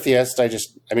apatheist, I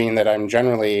mean that I'm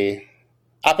generally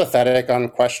apathetic on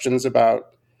questions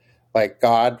about, like,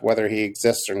 God, whether he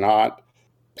exists or not.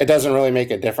 It doesn't really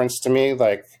make a difference to me.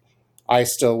 Like, I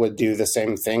still would do the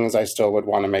same things. I still would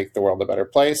want to make the world a better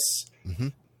place. Mm-hmm.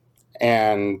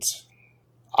 And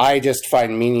I just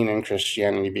find meaning in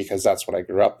Christianity because that's what I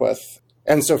grew up with.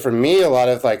 And so for me, a lot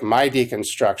of like my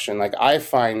deconstruction, like I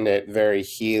find it very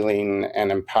healing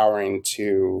and empowering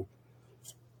to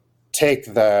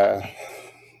take the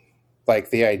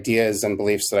ideas and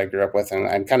beliefs that I grew up with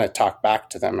and kind of talk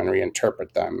back to them and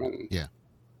reinterpret them and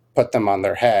put them on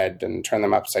their head and turn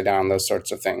them upside down, those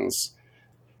sorts of things.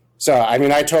 So, I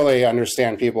mean, I totally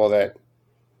understand people that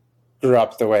grew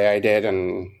up the way I did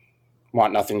and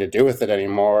want nothing to do with it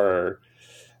anymore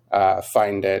or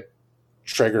find it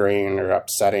triggering or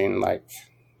upsetting. Like,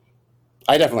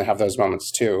 I definitely have those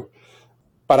moments too.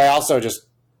 But I also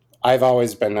I've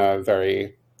always been a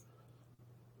very,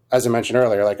 as I mentioned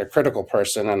earlier, like a critical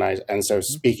person. And so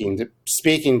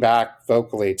speaking back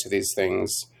vocally to these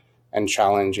things and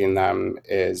challenging them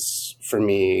is, for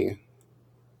me,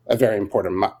 a very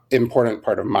important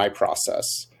part of my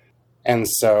process. And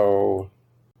so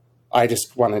I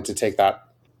just wanted to take that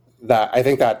I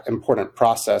think that important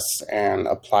process and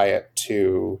apply it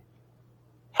to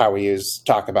how we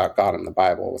talk about God in the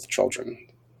Bible with children.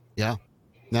 Yeah.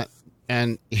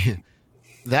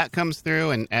 That comes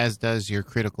through, and as does your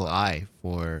critical eye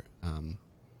for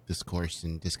discourse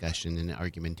and discussion and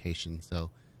argumentation.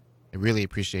 So I really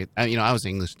appreciate, I was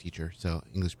an English teacher, so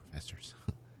English professors.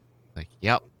 Like,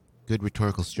 yep, good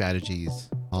rhetorical strategies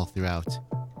all throughout.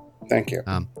 Thank you.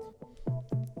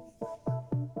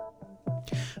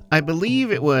 I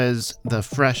believe it was the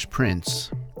Fresh Prince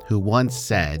who once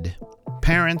said,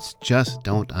 "Parents just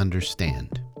don't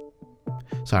understand."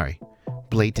 Sorry,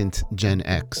 blatant Gen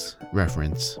X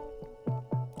reference.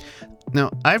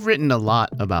 Now, I've written a lot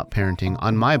about parenting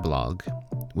on my blog,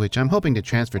 which I'm hoping to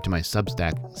transfer to my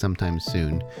Substack sometime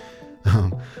soon.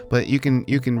 But you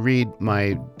can read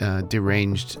my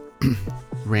deranged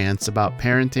rants about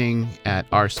parenting at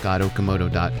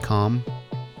rscottokamoto.com.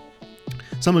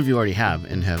 Some of you already have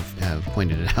and have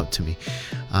pointed it out to me.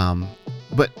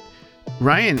 But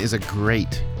Ryan is a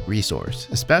great resource,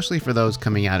 especially for those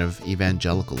coming out of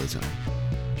evangelicalism.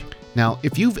 Now,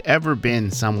 if you've ever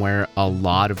been somewhere a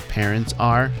lot of parents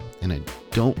are, and I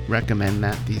don't recommend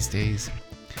that these days,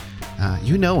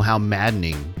 you know how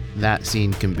maddening that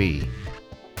scene can be.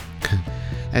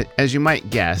 As you might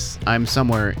guess, I'm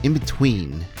somewhere in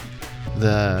between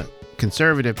the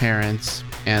conservative parents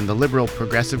and the liberal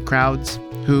progressive crowds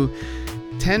who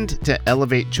tend to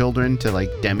elevate children to like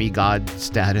demigod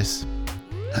status.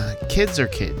 Kids are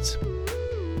kids,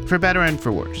 for better and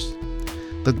for worse.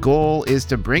 The goal is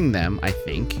to bring them, I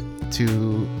think,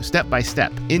 to step by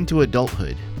step into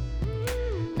adulthood.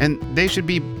 And they should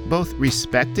be both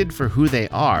respected for who they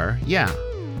are,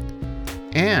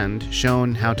 and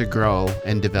shown how to grow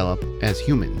and develop as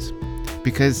humans,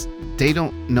 because they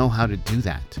don't know how to do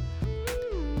that.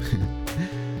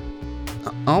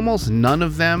 Almost none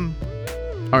of them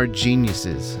are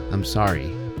geniuses, I'm sorry.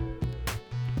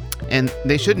 And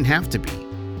they shouldn't have to be.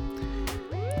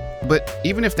 But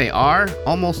even if they are,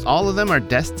 almost all of them are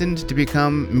destined to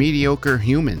become mediocre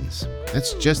humans.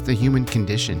 That's just the human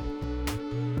condition.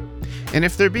 And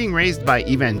if they're being raised by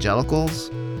evangelicals,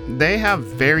 they have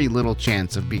very little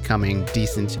chance of becoming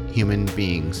decent human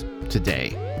beings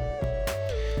today.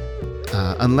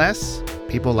 Unless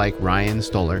people like Ryan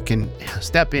Stollar can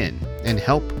step in and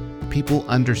help people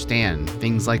understand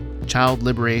things like child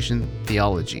liberation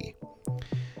theology.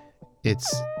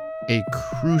 It's a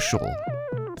crucial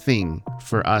thing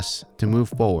for us to move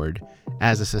forward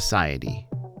as a society.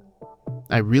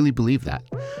 I really believe that.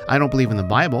 I don't believe in the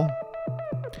Bible.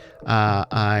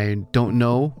 I don't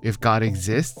know if God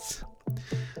exists,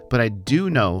 but I do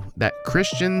know that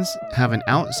Christians have an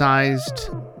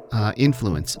outsized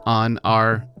influence on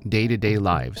our day-to-day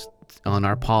lives, on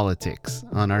our politics,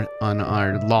 on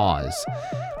our laws.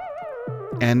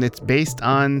 And it's based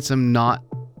on some not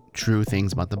true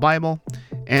things about the Bible,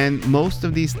 and most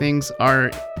of these things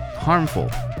are harmful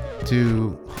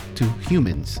to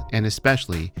humans, and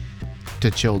especially to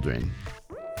children.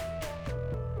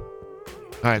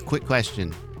 All right, quick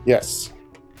question. Yes.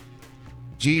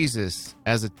 Jesus,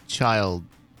 as a child,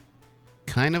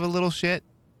 kind of a little shit?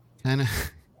 Kind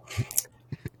of?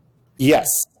 Yes.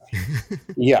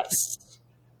 Yes.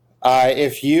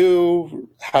 If you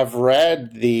have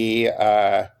read the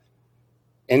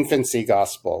infancy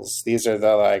gospels, these are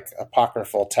the like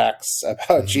apocryphal texts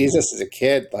about Jesus as a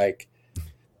kid. Like,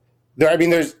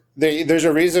 there's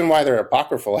a reason why they're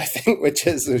apocryphal, I think, which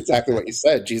is exactly what you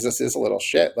said. Jesus is a little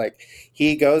shit. Like,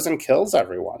 he goes and kills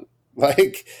everyone.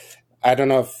 Like, I don't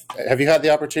know if have you had the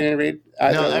opportunity to read?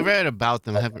 No, I read about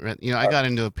them. I haven't read. I got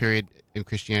into a period in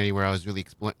Christianity where I was really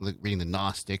reading the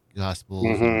Gnostic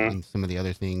Gospels and some of the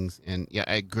other things, and yeah,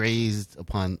 I grazed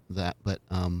upon that. But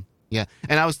yeah,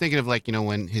 and I was thinking of like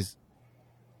when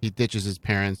he ditches his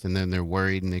parents, and then they're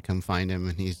worried, and they come find him,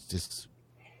 and he's just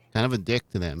kind of a dick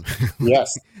to them.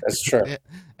 Yes, that's true.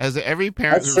 As every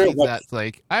parent who reads that's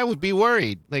like, I would be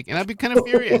worried, like, and I'd be kind of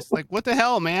furious, like, what the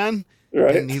hell, man?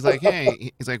 Right. And he's like,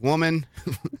 hey, he's like, woman.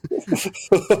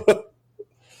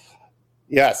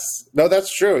 Yes. No,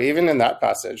 that's true. Even in that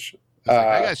passage. Like,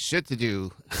 I got shit to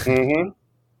do.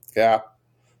 Yeah.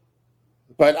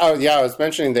 But I was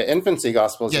mentioning the infancy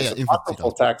gospels as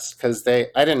apocryphal texts because I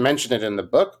didn't mention it in the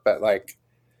book, but like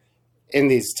in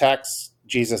these texts,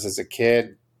 Jesus as a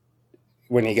kid,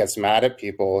 when he gets mad at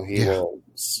people, he will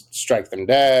strike them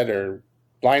dead or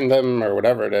blind them or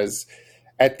whatever it is.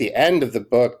 At the end of the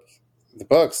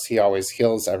books, he always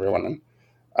heals everyone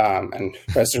and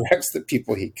resurrects the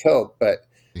people he killed. But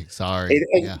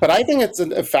but I think it's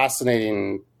a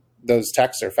fascinating. Those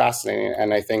texts are fascinating,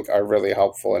 and I think are really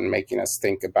helpful in making us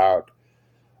think about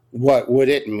what would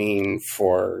it mean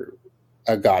for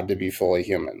a God to be fully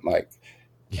human. Like,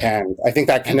 and I think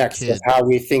that connects with how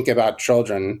we think about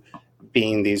children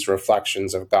being these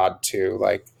reflections of God too.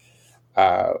 Like,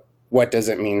 what does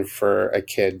it mean for a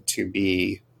kid to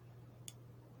be,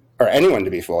 or anyone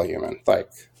to be fully human? Like,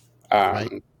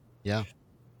 having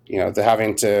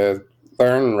to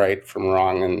learn right from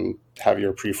wrong and have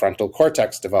your prefrontal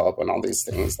cortex develop and all these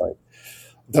things, like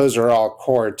those are all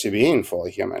core to being fully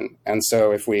human. And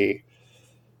so if we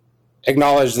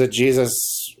acknowledge that Jesus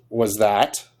was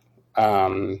that,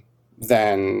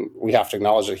 then we have to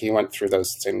acknowledge that he went through those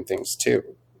same things too.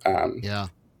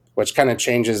 Which kind of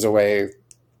changes away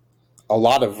a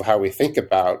lot of how we think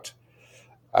about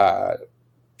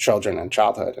children and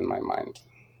childhood in my mind.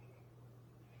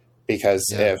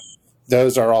 Because if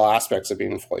those are all aspects of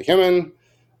being fully human,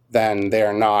 then they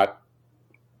are not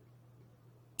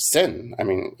sin. I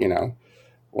mean,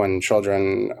 when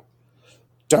children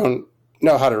don't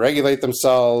know how to regulate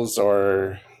themselves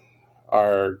or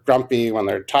are grumpy when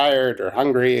they're tired or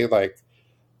hungry, like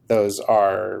those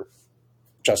are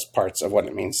just parts of what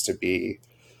it means to be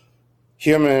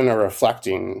human or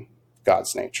reflecting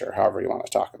God's nature, however you want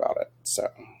to talk about it. So,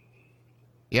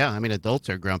 yeah, I mean, adults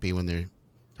are grumpy when they're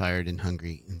tired and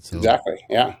hungry, and so exactly,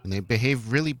 yeah, and they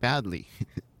behave really badly.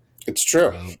 It's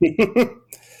true.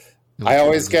 I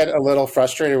always get a little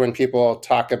frustrated when people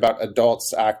talk about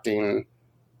adults acting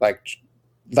like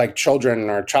children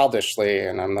or childishly,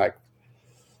 and I'm like,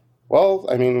 well,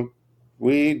 I mean,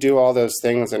 we do all those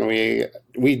things, and we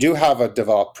do have a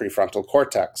developed prefrontal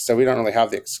cortex, so we don't really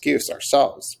have the excuse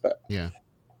ourselves. But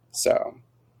it's kind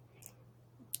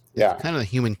of the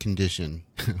human condition.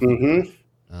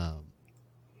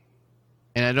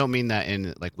 And I don't mean that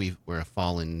in like we're a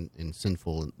fallen and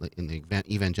sinful in the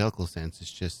evangelical sense. It's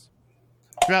just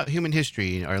throughout human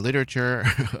history, our literature,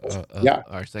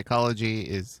 our psychology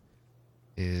is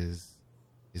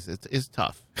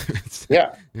tough.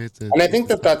 And I think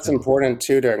that's important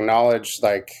too, to acknowledge,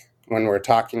 like when we're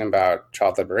talking about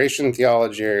child liberation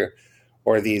theology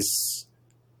or these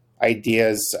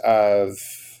ideas of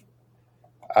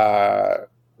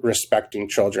respecting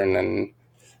children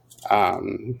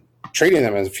and treating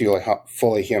them as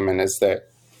fully human, is that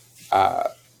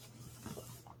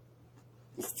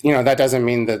that doesn't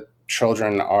mean that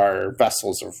children are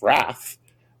vessels of wrath,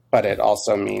 but it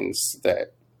also means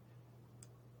that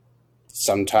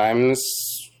sometimes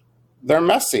they're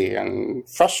messy and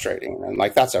frustrating, and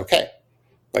like that's okay.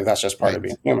 Like that's just part of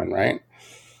being human, right?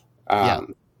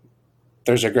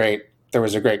 There was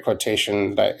a great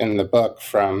quotation in the book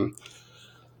from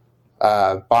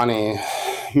Bonnie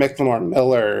McLemore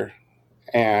Miller,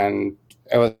 and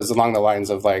it was along the lines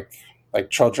of like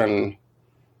children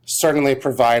certainly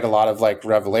provide a lot of like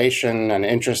revelation and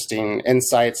interesting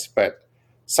insights, but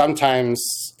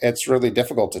sometimes it's really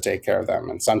difficult to take care of them,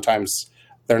 and sometimes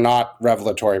they're not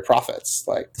revelatory prophets.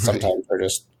 Like sometimes they're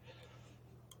just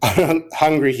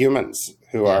hungry humans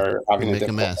who are having a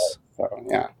difficult mess. So,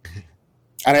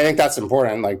 and I think that's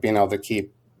important, like being able to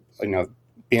keep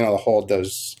being able to hold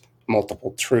those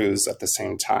multiple truths at the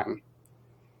same time.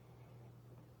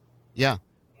 Yeah.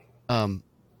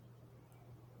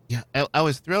 Yeah, I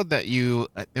was thrilled that you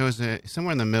there was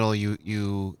somewhere in the middle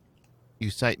you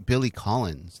cite Billy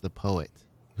Collins, the poet,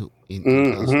 who in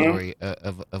telling the story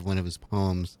of one of his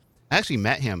poems. I actually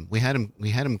met him. We had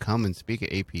him come and speak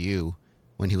at APU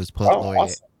when he was poet Oh, laureate,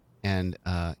 awesome. and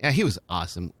yeah, he was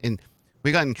awesome. And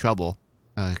we got in trouble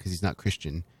because he's not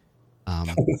Christian.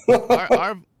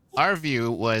 But our view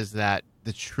was that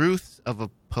the truths of a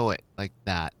poet like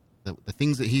that, the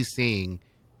things that he's seeing,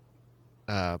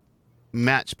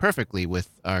 match perfectly with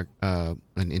our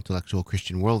an intellectual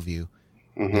Christian worldview.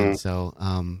 And so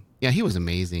yeah, he was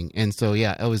amazing. And so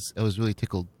yeah, I was really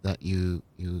tickled that you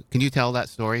can you tell that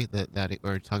story that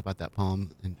or talk about that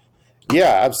poem. And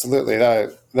Yeah, absolutely.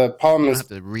 The poem you don't is, have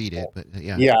to read it, but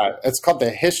yeah. yeah, it's called The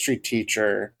History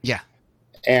Teacher. Yeah.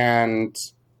 And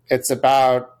it's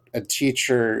about a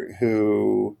teacher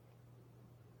who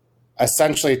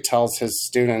essentially tells his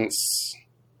students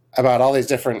about all these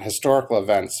different historical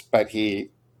events, but he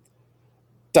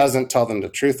doesn't tell them the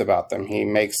truth about them. He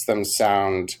makes them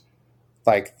sound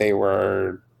like they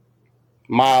were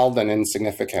mild and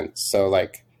insignificant. So,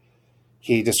 like,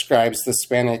 he describes the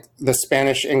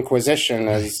Spanish Inquisition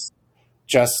as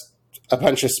just a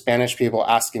bunch of Spanish people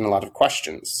asking a lot of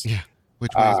questions. Yeah.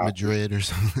 Which way is Madrid or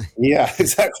something? Yeah,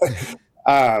 exactly.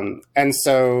 And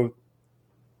so,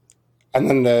 and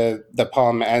then the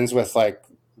poem ends with like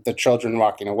the children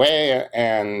walking away,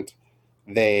 and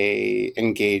they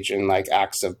engage in like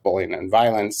acts of bullying and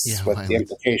violence, with the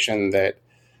implication that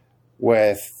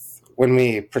when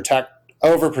we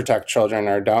overprotect children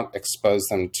or don't expose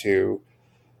them to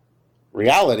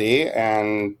reality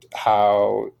and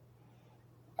how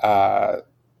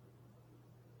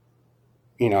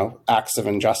acts of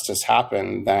injustice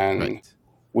happen, then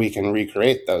we can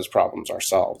recreate those problems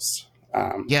ourselves.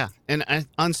 Yeah, and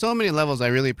on so many levels, I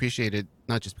really appreciate it,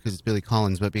 not just because it's Billy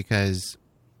Collins, but because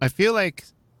I feel like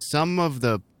some of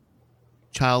the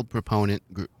child proponent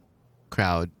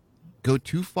crowd go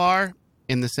too far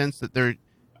in the sense that they're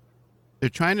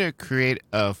trying to create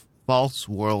a false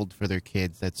world for their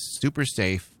kids that's super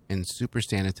safe and super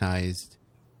sanitized,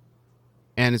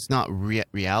 and it's not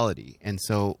reality. And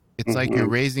so it's like you're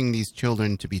raising these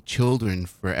children to be children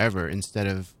forever instead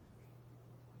of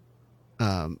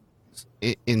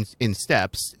in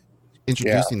steps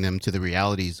introducing them to the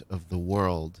realities of the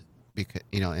world. Because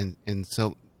and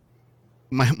so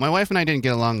my wife and I didn't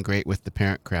get along great with the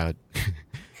parent crowd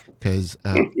because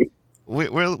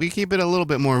we keep it a little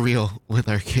bit more real with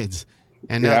our kids,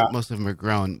 and now most of them are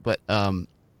grown. But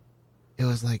it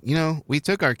was like, we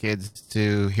took our kids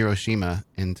to Hiroshima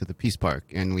and to the Peace Park,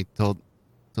 and we told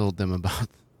them about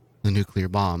the nuclear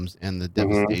bombs and the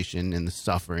devastation and the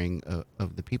suffering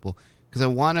of the people, because I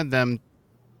wanted them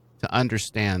to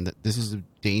understand that this is a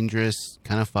dangerous,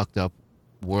 kind of fucked up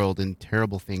world and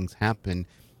terrible things happen,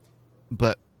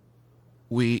 but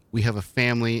we have a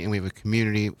family and we have a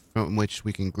community from which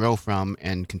we can grow from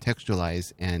and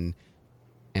contextualize and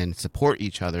support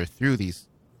each other through these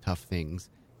tough things.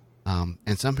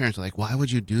 And some parents are like, why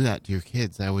would you do that to your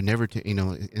kids? I would never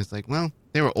it's like, well,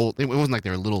 they were old. It wasn't like they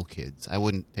were little kids. I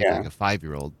wouldn't take like a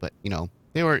 5-year-old, but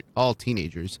they were all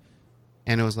teenagers.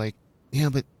 And it was like, yeah,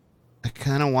 but I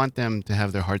kind of want them to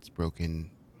have their hearts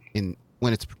broken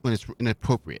when it's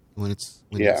inappropriate, when it's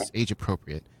age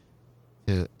appropriate.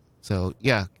 So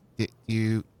yeah, do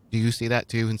you see that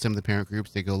too in some of the parent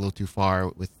groups? They go a little too far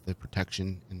with the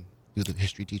protection and do the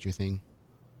history teacher thing.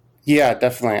 Yeah,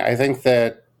 definitely. I think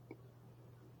that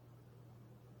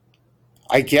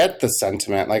I get the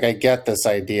sentiment. Like, I get this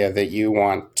idea that you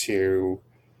want to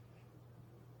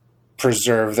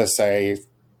preserve the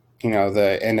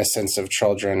innocence of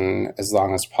children as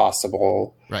long as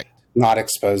possible. Right. Not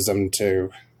expose them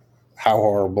to how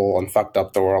horrible and fucked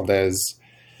up the world is.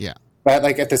 Yeah. But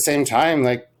like at the same time,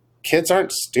 like, kids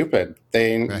aren't stupid.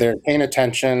 They're paying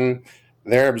attention,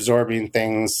 they're absorbing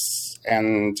things,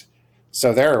 and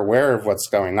so they're aware of what's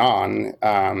going on.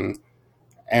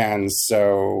 And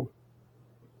so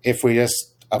if we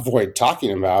just avoid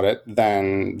talking about it,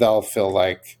 then they'll feel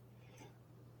like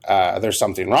there's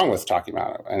something wrong with talking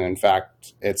about it. And in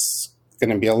fact, it's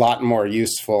going to be a lot more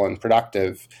useful and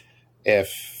productive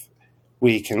if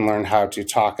we can learn how to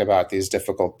talk about these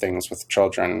difficult things with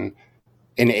children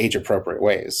in age-appropriate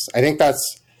ways. I think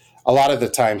that's a lot of the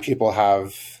time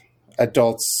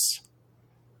adults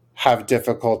have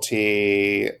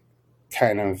difficulty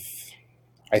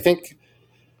I think,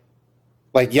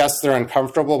 like, yes, they're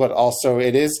uncomfortable, but also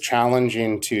it is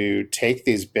challenging to take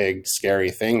these big,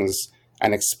 scary things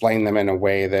and explain them in a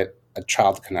way that a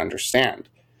child can understand.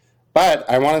 But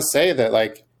I want to say that,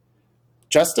 like,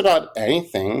 just about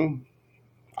anything,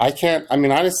 I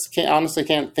honestly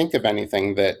can't think of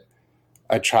anything that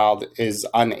a child is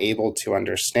unable to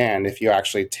understand if you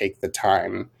actually take the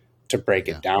time to break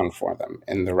Yeah. it down for them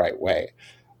in the right way.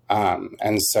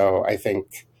 And so I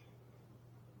think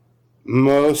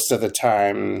most of the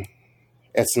time,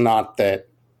 it's not that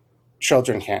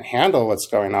children can't handle what's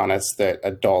going on, it's that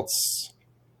adults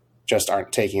just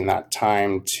aren't taking that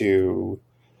time to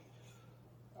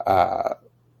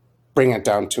bring it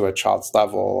down to a child's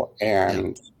level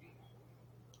and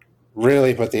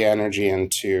really put the energy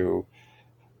into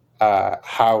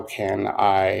how can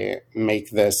I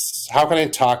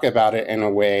talk about it in a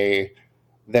way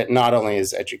that not only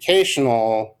is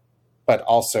educational, but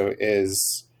also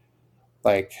is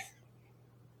like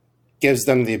gives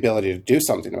them the ability to do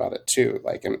something about it too.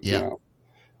 Like,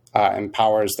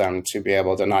 empowers them to be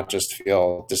able to not just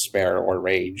feel despair or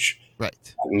rage,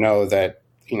 Right. know that,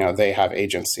 they have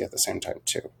agency at the same time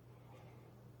too.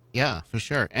 Yeah, for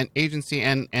sure. And agency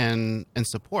and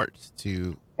support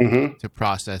to Mm-hmm. to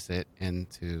process it and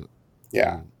to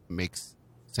make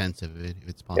sense of it if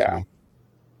it's Yeah. possible.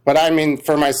 But I mean,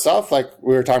 for myself, like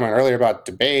we were talking about earlier about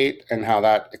debate and how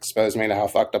that exposed me to how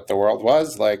fucked up the world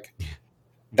was, like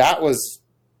that was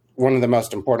one of the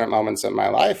most important moments in my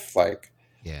life. Like,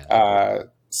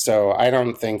 so I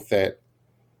don't think that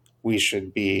we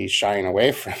should be shying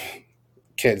away from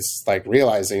kids like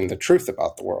realizing the truth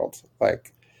about the world.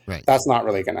 Like, that's not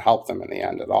really going to help them in the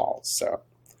end at all. So,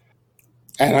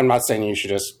 and I'm not saying you should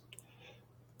just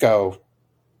go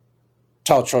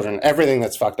tell children everything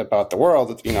that's fucked up about the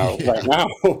world, right now.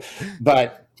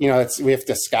 But, we have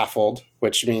to scaffold,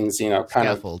 which means,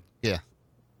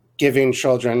 giving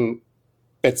children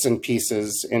bits and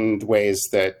pieces in ways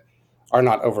that are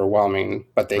not overwhelming,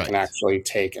 but they can actually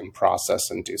take and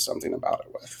process and do something about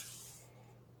it with.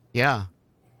 Yeah.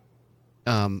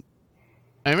 I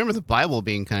remember the Bible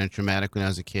being kind of traumatic when I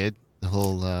was a kid. The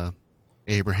whole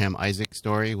Abraham Isaac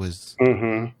story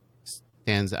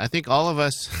stands. I think all of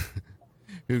us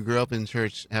who grew up in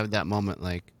church have that moment,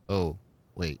 like, oh,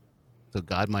 wait, so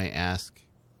God might ask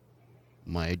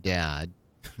my dad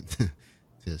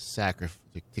to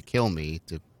kill me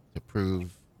to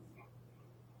prove.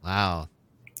 Wow.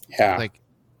 Yeah. Like,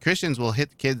 Christians will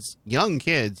hit young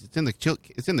kids. It's in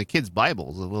the kids'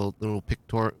 Bibles, the little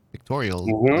pictorial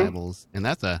Bibles, and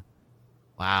that's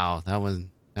wow. That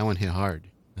one hit hard.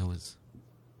 There's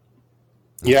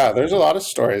a lot of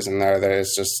stories in there that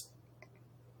is just.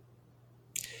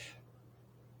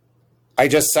 I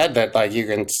just said that, like,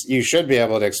 you should be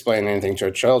able to explain anything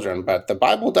to children, but the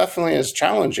Bible definitely is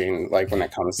challenging. Like, when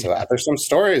it comes to that, there's some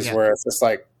stories where it's just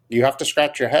like you have to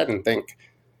scratch your head and think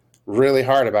really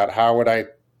hard about how would I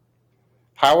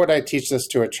teach this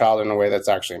to a child in a way that's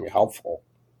actually going to be helpful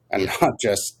and not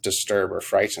just disturb or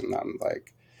frighten them.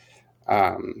 Like,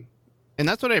 and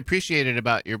that's what I appreciated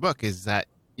about your book is that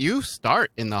you start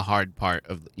in the hard part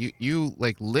of you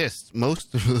like list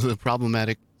most of the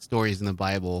problematic stories in the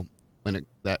Bible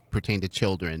that pertain to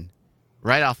children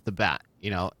right off the bat,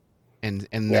 and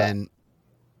then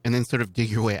sort of dig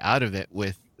your way out of it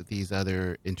with these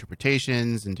other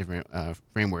interpretations and different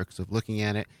frameworks of looking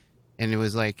at it. And it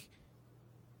was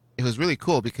really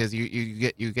cool because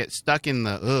you get stuck in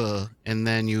the and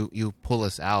then you pull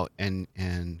us out and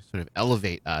sort of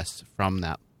elevate us from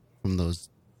those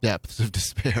depths of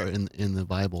despair in the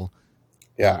Bible.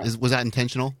 Was that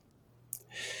intentional?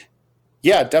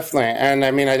 Yeah, definitely. And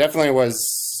I mean, I definitely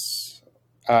was,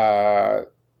 I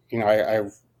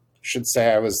should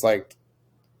say I was like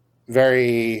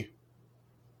very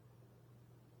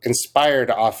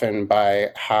inspired often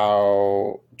by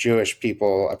how Jewish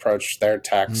people approach their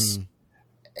texts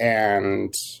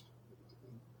and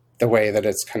the way that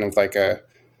it's kind of like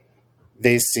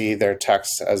they see their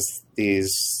texts as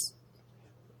these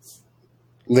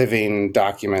living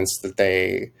documents that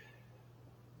they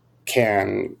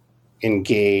can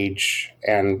engage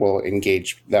and will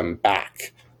engage them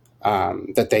back,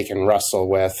 that they can wrestle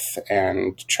with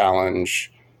and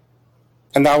challenge.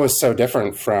 And that was so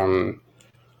different from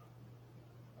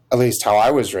at least how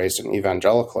I was raised in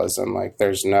evangelicalism. Like,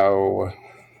 there's no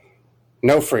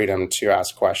freedom to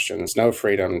ask questions, no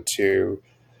freedom to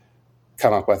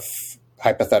come up with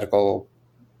hypothetical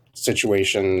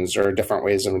situations or different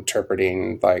ways of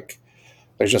interpreting. Like,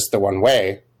 there's just the one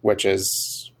way, which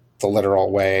is the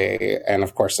literal way. And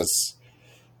of course, it's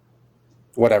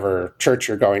whatever church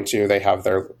you're going to, they have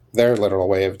their literal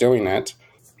way of doing it.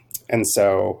 And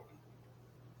so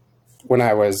when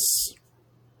I was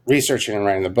researching and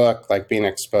writing the book, like being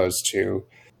exposed to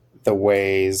the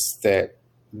ways that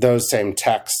those same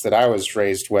texts that I was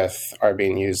raised with are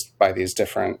being used by these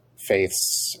different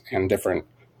faiths and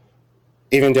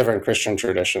even different Christian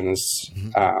traditions,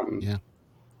 Yeah.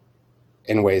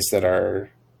 in ways that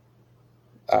are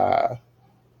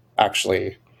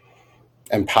actually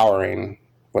empowering,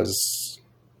 was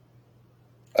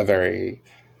a very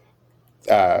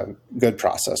good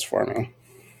process for me.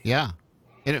 Yeah.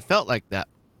 And it felt like that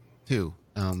too.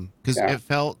 Cause Yeah. it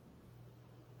felt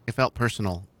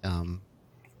personal.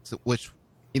 So which,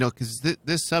 cause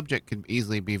this subject could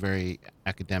easily be very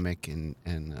academic and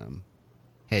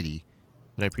heady,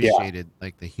 but I Yeah. appreciated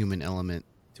like the human element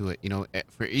to it.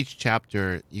 For each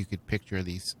chapter you could picture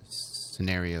these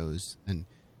scenarios and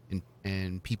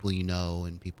people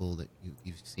and people that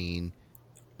you've seen.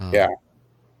 Yeah.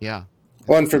 Yeah.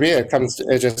 Well, and for me, it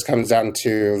just comes down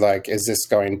to like, is this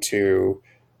going to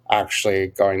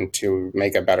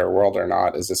make a better world or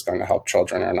not? Is this going to help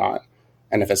children or not?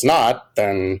 And if it's not,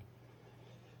 then,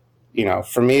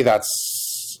 for me,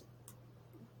 that's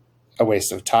a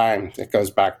waste of time. It goes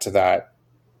back to that,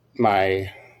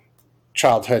 my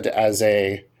childhood as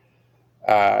a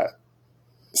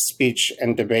speech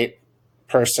and debate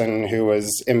person who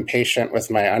was impatient with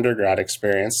my undergrad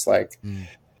experience. Like,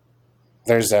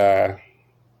 there's a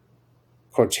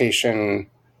quotation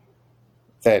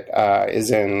that is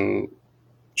in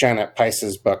Janet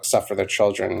Pice's book, Suffer the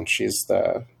Children. She's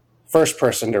the first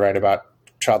person to write about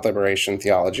child liberation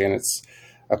theology, and it's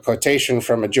a quotation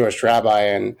from a Jewish rabbi,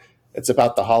 and it's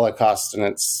about the Holocaust, and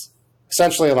it's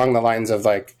essentially along the lines of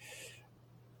like,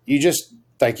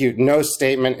 no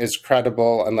statement is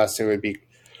credible unless it would be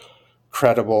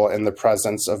credible in the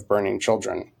presence of burning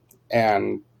children.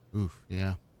 And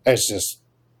yeah. It's just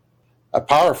a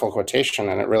powerful quotation,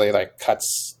 and it really like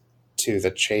cuts to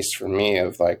the chase for me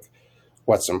of like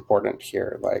what's important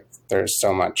here. Like, there's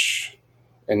so much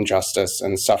injustice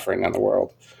and suffering in the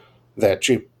world that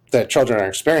children are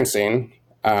experiencing,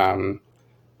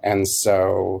 and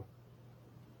so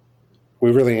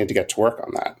we really need to get to work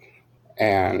on that.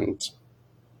 And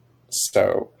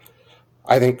so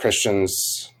I think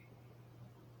Christians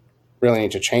really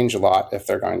need to change a lot if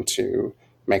they're going to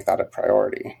make that a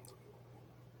priority.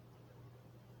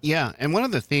 Yeah, and one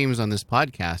of the themes on this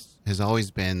podcast has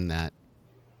always been that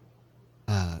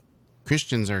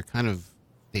Christians are kind of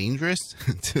dangerous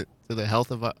to the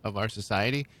health of our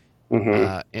society.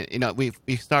 And we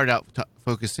started out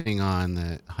focusing on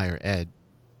the higher ed,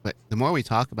 but the more we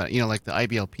talk about it, like the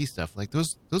IBLP stuff, like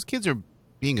those kids are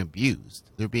being abused.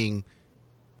 They're being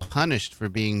punished for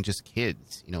being just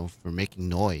kids, for making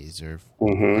noise, or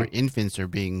infants are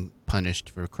being punished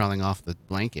for crawling off the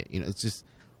blanket. It's just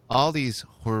all these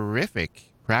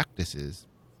horrific practices,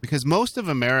 because most of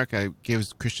America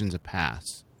gives Christians a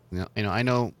pass. I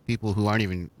know people who aren't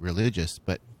even religious,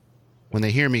 but when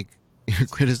they hear me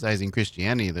criticizing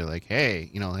Christianity, they're like, "Hey,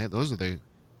 hey, those are the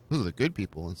good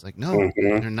people." It's like, no,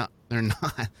 they're not. They're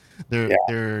not.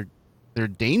 They're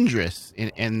dangerous,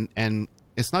 and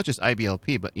it's not just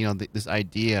IBLP, but this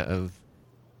idea of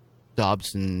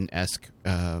Dobson-esque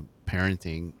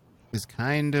parenting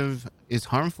is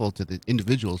harmful to the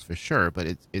individuals for sure, but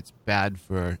it's bad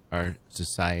for our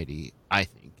society, I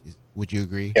think. Would you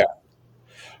agree? Yeah.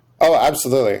 Oh,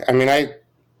 absolutely. I mean,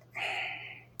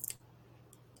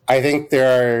 I think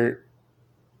there's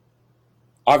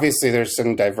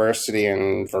some diversity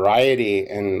and variety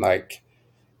in like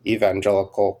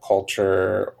evangelical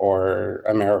culture or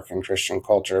American Christian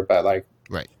culture, but like,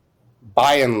 right,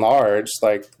 by and large,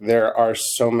 like there are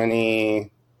so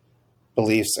many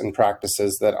beliefs and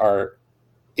practices that are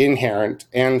inherent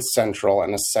and central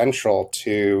and essential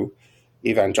to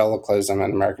evangelicalism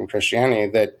and American Christianity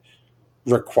that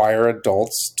require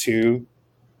adults to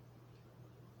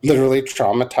literally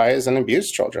traumatize and abuse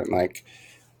children. Like,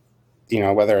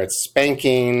 whether it's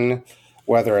spanking,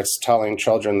 whether it's telling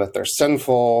children that they're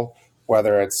sinful,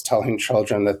 whether it's telling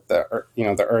children that the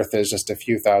earth is just a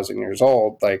few thousand years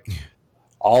old, like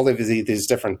all of these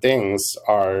different things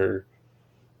are,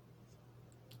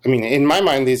 I mean, in my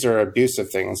mind, these are abusive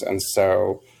things. And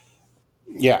so,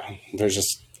 yeah, there's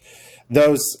just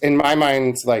those, in my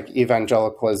mind, like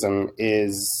evangelicalism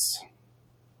is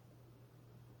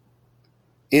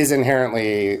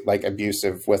inherently like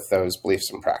abusive with those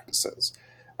beliefs and practices.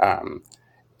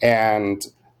 And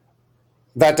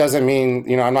that doesn't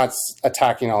mean, I'm not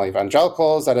attacking all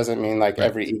evangelicals. That doesn't mean like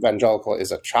every evangelical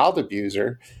is a child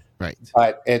abuser. Right.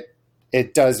 But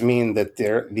it does mean that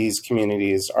these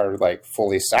communities are like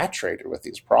fully saturated with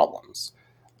these problems.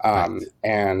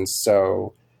 And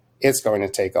so it's going to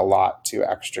take a lot to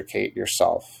extricate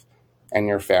yourself and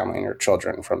your family and your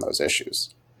children from those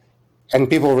issues. And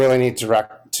people really need to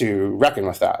reckon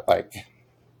with that. Like,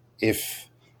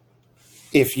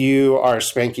 if you are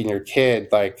spanking your kid,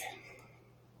 like,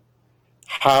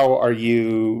 how are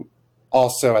you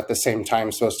also at the same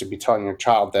time supposed to be telling your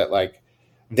child that, like,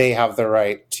 they have the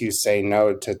right to say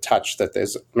no to touch that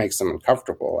makes them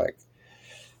uncomfortable? Like,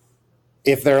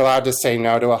 if they're allowed to say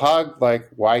no to a hug, like,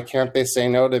 why can't they say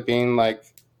no to being, like,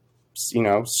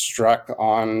 struck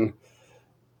on,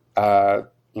 a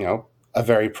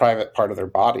very private part of their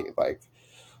body? Like,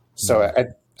 so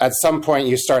at some point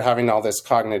you start having all this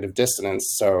cognitive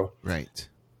dissonance. So Right.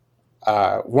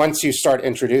 Once you start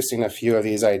introducing a few of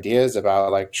these ideas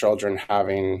about, like, children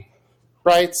having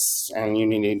rights and you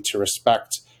need to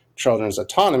respect children's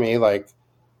autonomy, like,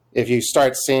 if you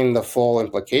start seeing the full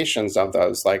implications of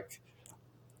those, like,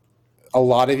 a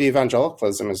lot of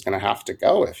evangelicalism is going to have to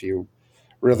go if you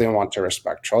really want to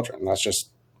respect children. That's just,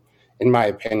 in my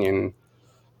opinion,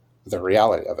 the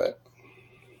reality of it.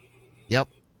 Yep.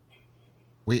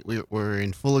 We're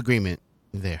in full agreement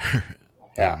there.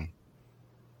 Yeah.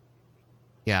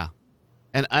 Yeah.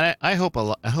 And I hope a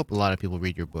lot of people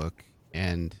read your book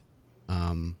and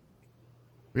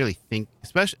really think,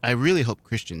 especially, I really hope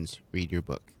Christians read your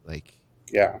book. Like,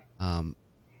 Yeah.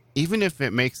 Even if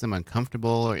it makes them uncomfortable,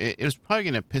 or it's probably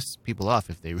going to piss people off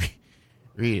if they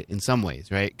read it in some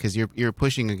ways, right? Because you're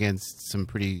pushing against some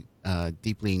pretty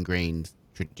deeply ingrained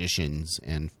traditions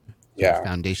and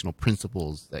foundational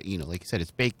principles that, like you said,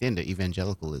 it's baked into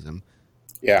evangelicalism.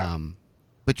 Yeah.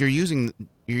 But you're using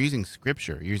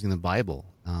scripture, you're using the Bible,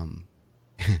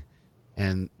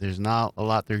 and there's not a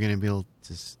lot they're going to be able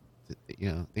to,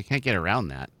 they can't get around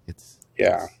that.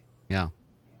 Yeah.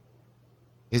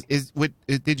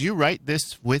 Did you write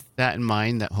this with that in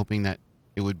mind, that hoping that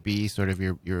it would be sort of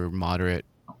your moderate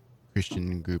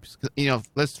Christian groups?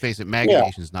 Let's face it, MAG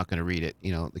Nation is not going to read it.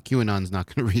 The QAnon's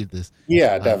not going to read this.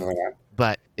 Yeah, definitely not.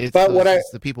 But it's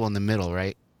the people in the middle,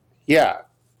 right? Yeah.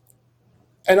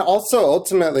 And also,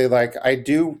 ultimately, like, I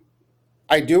do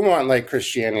want, like,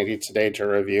 Christianity Today to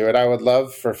review it. I would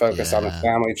love for Focus on the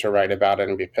Family to write about it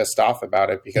and be pissed off about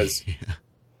it, because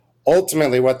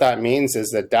ultimately what that means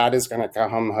is that dad is going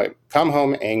to come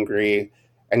home angry,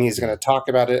 and he's going to talk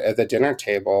about it at the dinner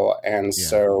table. And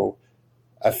so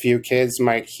a few kids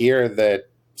might hear that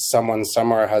someone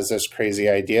somewhere has this crazy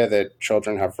idea that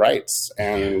children have rights,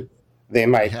 and they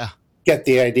might get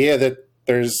the idea that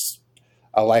there's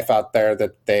a life out there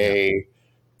that they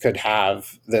could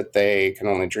have that they can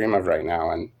only dream of right now.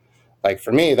 And, like,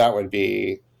 for me, that would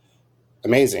be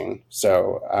amazing.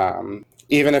 So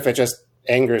even if it just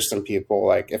angers some people,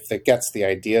 like, if it gets the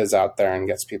ideas out there and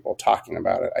gets people talking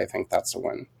about it, I think that's a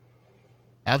win.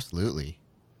 Absolutely.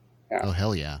 Yeah. Oh,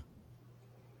 hell yeah.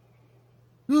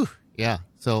 Whew. Yeah.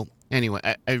 So anyway,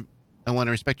 I want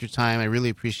to respect your time. I really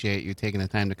appreciate you taking the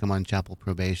time to come on Chapel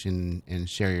Probation and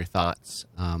share your thoughts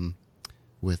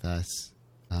with us.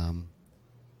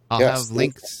 I'll have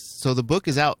links. So the book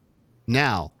is out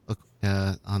now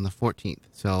on the 14th.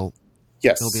 So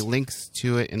there'll be links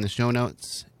to it in the show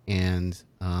notes, and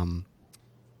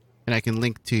I can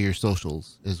link to your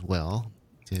socials as well.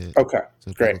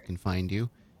 So great. People can find you.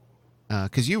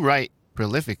 Because you write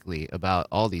prolifically about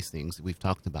all these things that we've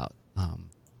talked about,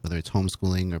 whether it's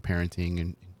homeschooling or parenting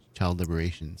and child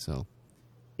liberation. So,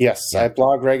 yes, I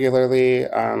blog regularly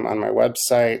on my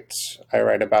website. I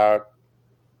write about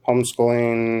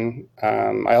homeschooling.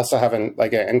 I also have an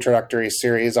introductory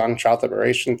series on child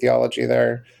liberation theology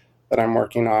there that I'm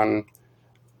working on.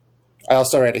 I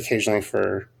also write occasionally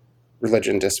for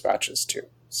Religion Dispatches too.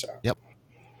 So,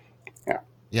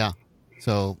 yeah.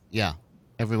 So,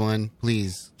 everyone,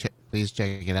 please check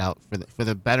it out for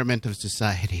the betterment of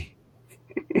society.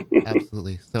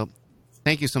 Absolutely. So,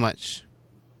 thank you so much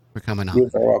for coming on. You're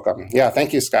very welcome. Yeah,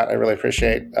 thank you, Scott. I really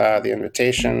appreciate the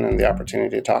invitation and the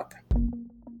opportunity to talk.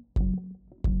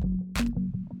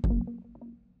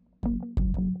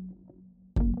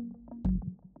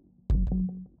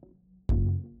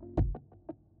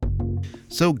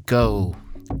 So go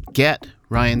get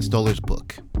Ryan Stollar's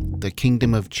book, The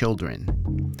Kingdom of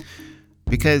Children,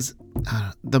 because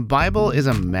the Bible is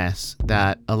a mess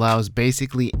that allows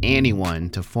basically anyone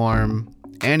to form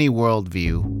any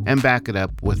worldview and back it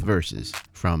up with verses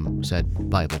from said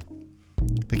Bible.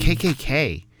 The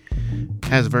KKK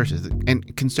has verses,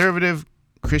 and conservative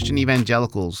Christian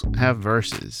evangelicals have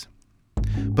verses.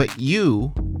 But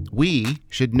we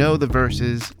should know the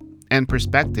verses and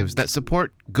perspectives that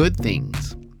support good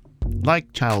things,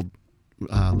 like child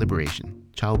liberation.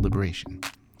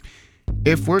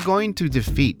 If we're going to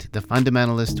defeat the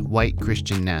fundamentalist white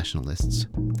Christian nationalists,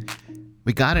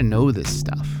 we gotta know this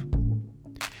stuff.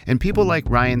 And people like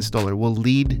Ryan Stollar will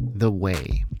lead the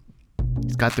way.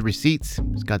 He's got the receipts,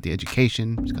 he's got the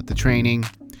education, he's got the training,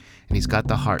 and he's got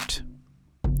the heart.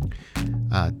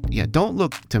 Don't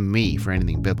look to me for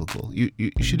anything biblical. You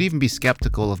should even be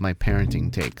skeptical of my parenting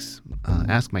takes.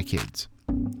 Ask my kids.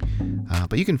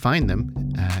 But you can find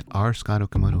them at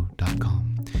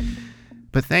rscottokomodo.com.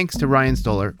 But thanks to Ryan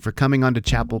Stollar for coming on to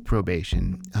Chapel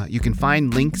Probation. You can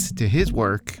find links to his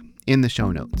work in the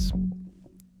show notes.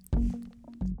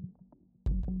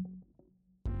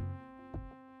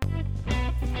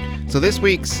 So this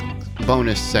week's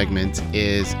bonus segment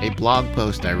is a blog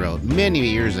post I wrote many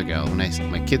years ago when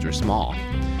my kids were small.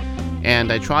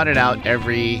 And I trotted out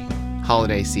every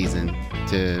holiday season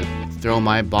to throw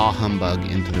my bah humbug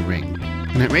into the ring.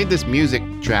 And I made this music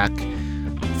track.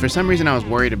 For some reason I was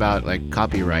worried about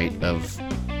copyright of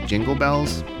Jingle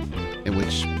Bells,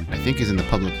 which I think is in the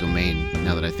public domain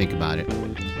now that I think about it.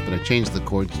 But I changed the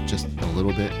chords just a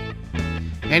little bit.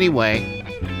 Anyway,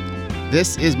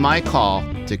 this is my call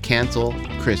to cancel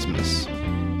Christmas.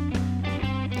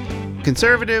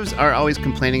 Conservatives are always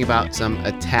complaining about some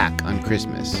attack on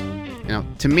Christmas.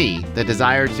 To me, the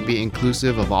desire to be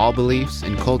inclusive of all beliefs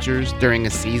and cultures during a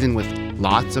season with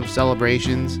lots of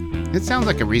celebrations, it sounds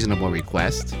like a reasonable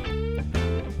request.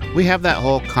 We have that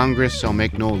whole Congress shall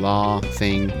make no law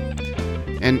thing,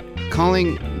 and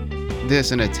calling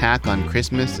this an attack on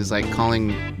Christmas is like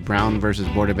calling Brown versus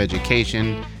Board of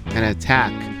Education an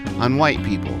attack on white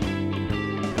people,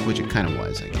 which it kind of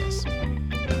was, I guess.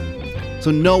 So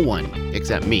no one,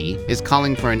 except me, is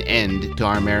calling for an end to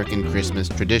our American Christmas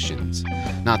traditions.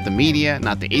 Not the media,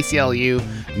 not the ACLU,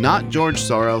 not George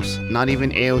Soros, not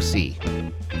even AOC.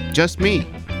 Just me.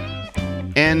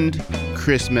 End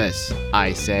Christmas,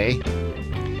 I say.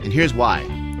 And here's why.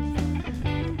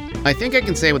 I think I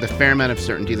can say with a fair amount of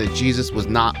certainty that Jesus was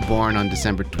not born on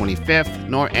December 25th,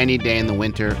 nor any day in the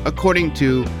winter, according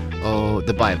to,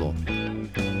 the Bible.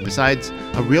 Besides,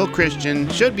 a real Christian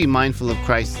should be mindful of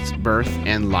Christ's birth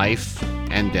and life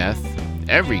and death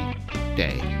every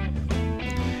day.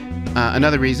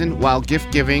 Another reason, while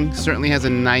gift-giving certainly has a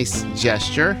nice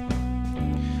gesture,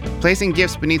 placing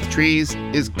gifts beneath trees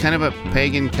is kind of a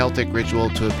pagan Celtic ritual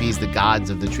to appease the gods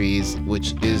of the trees,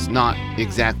 which is not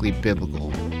exactly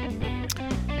biblical.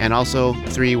 And also,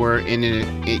 3, we're in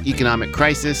an economic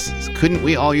crisis. Couldn't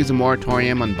we all use a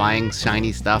moratorium on buying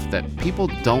shiny stuff that people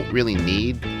don't really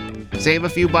need? Save a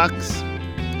few bucks?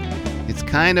 It's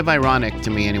kind of ironic to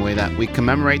me anyway that we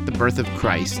commemorate the birth of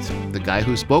Christ, the guy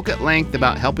who spoke at length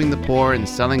about helping the poor and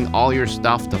selling all your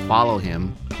stuff to follow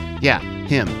him. Yeah,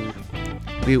 him.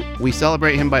 We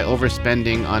celebrate him by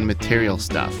overspending on material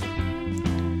stuff.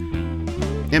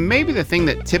 And maybe the thing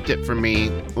that tipped it for me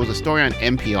was a story on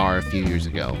NPR a few years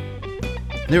ago.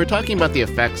 They were talking about the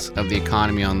effects of the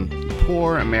economy on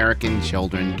poor American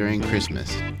children during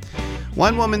Christmas.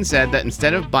 One woman said that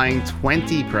instead of buying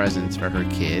 20 presents for her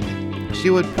kid, she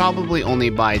would probably only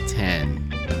buy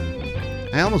 10.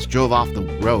 I almost drove off the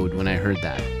road when I heard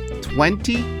that.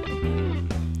 20?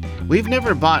 We've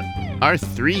never bought our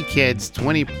 3 kids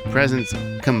 20 presents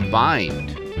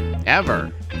combined.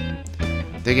 Ever.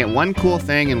 They get one cool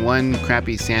thing and one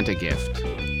crappy Santa gift.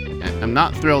 I'm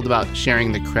not thrilled about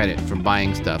sharing the credit for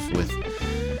buying stuff with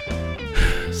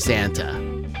Santa.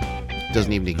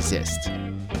 Doesn't even exist.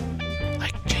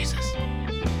 Like Jesus.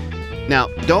 Now,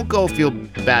 don't go feel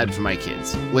bad for my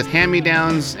kids. With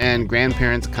hand-me-downs and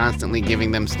grandparents constantly giving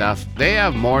them stuff, they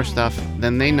have more stuff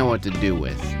than they know what to do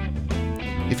with.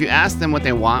 If you ask them what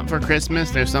they want for Christmas,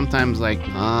 they're sometimes like,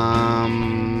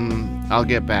 I'll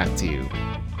get back to you.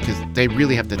 Because they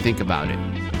really have to think about it.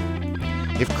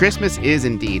 If Christmas is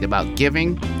indeed about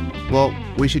giving, well,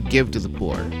 we should give to the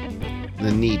poor,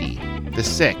 the needy, the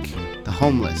sick, the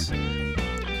homeless.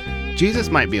 Jesus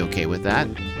might be okay with that.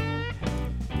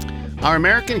 Our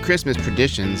American Christmas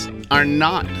traditions are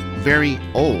not very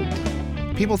old.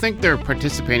 People think they're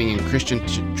participating in Christian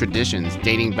traditions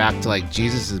dating back to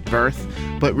Jesus' birth,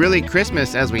 but really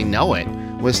Christmas as we know it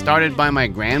was started by my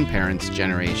grandparents'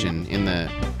 generation in the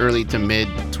early to mid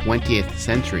 20th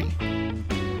century.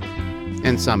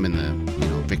 And some in the,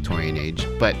 Victorian age.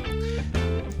 But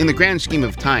in the grand scheme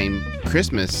of time,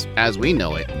 Christmas, as we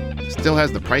know it, still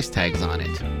has the price tags on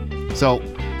it. So,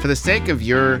 for the sake of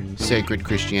your sacred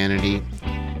Christianity,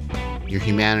 your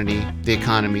humanity, the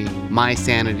economy, my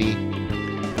sanity,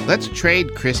 let's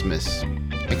trade Christmas.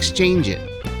 Exchange it,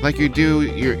 like you do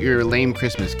your lame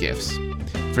Christmas gifts,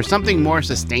 for something more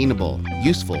sustainable,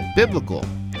 useful, biblical,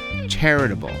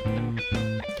 charitable.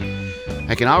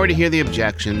 I can already hear the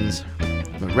objections,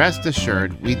 but rest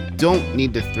assured, we don't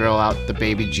need to throw out the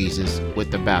baby Jesus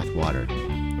with the bathwater.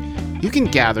 You can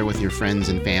gather with your friends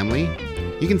and family.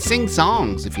 You can sing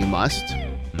songs if you must.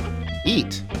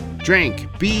 Eat. Drink,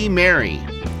 be merry,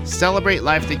 celebrate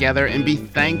life together, and be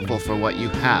thankful for what you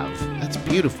have. That's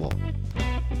beautiful.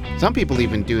 Some people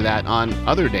even do that on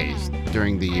other days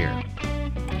during the year.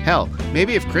 Hell,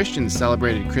 maybe if Christians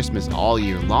celebrated Christmas all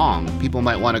year long, people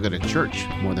might want to go to church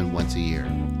more than once a year.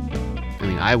 I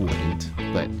mean, I wouldn't,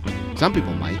 but some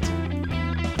people might.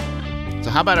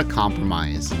 So how about a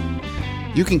compromise?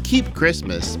 You can keep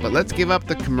Christmas, but let's give up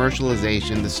the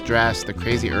commercialization, the stress, the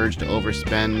crazy urge to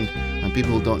overspend on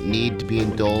people who don't need to be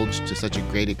indulged to such a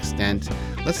great extent.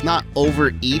 Let's not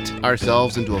overeat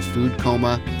ourselves into a food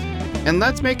coma. And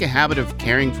let's make a habit of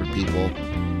caring for people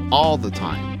all the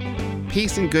time.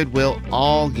 Peace and goodwill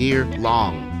all year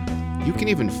long. You can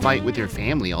even fight with your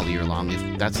family all year long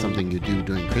if that's something you do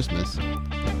during Christmas.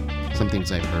 Some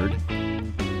things I've heard.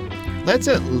 Let's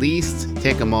at least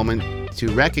take a moment to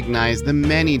recognize the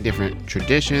many different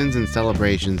traditions and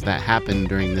celebrations that happen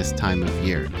during this time of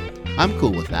year. I'm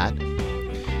cool with that.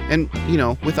 And,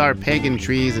 with our pagan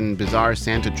trees and bizarre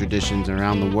Santa traditions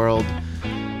around the world,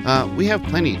 we have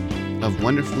plenty of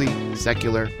wonderfully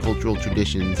secular cultural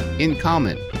traditions in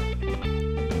common.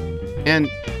 And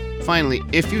finally,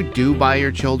 if you do buy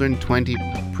your children 20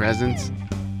 presents,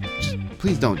 just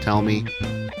please don't tell me.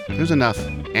 There's enough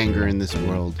anger in this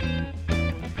world.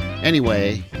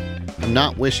 Anyway, I'm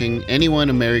not wishing anyone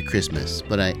a Merry Christmas,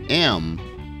 but I am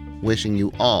wishing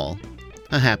you all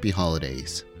a Happy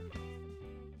Holidays.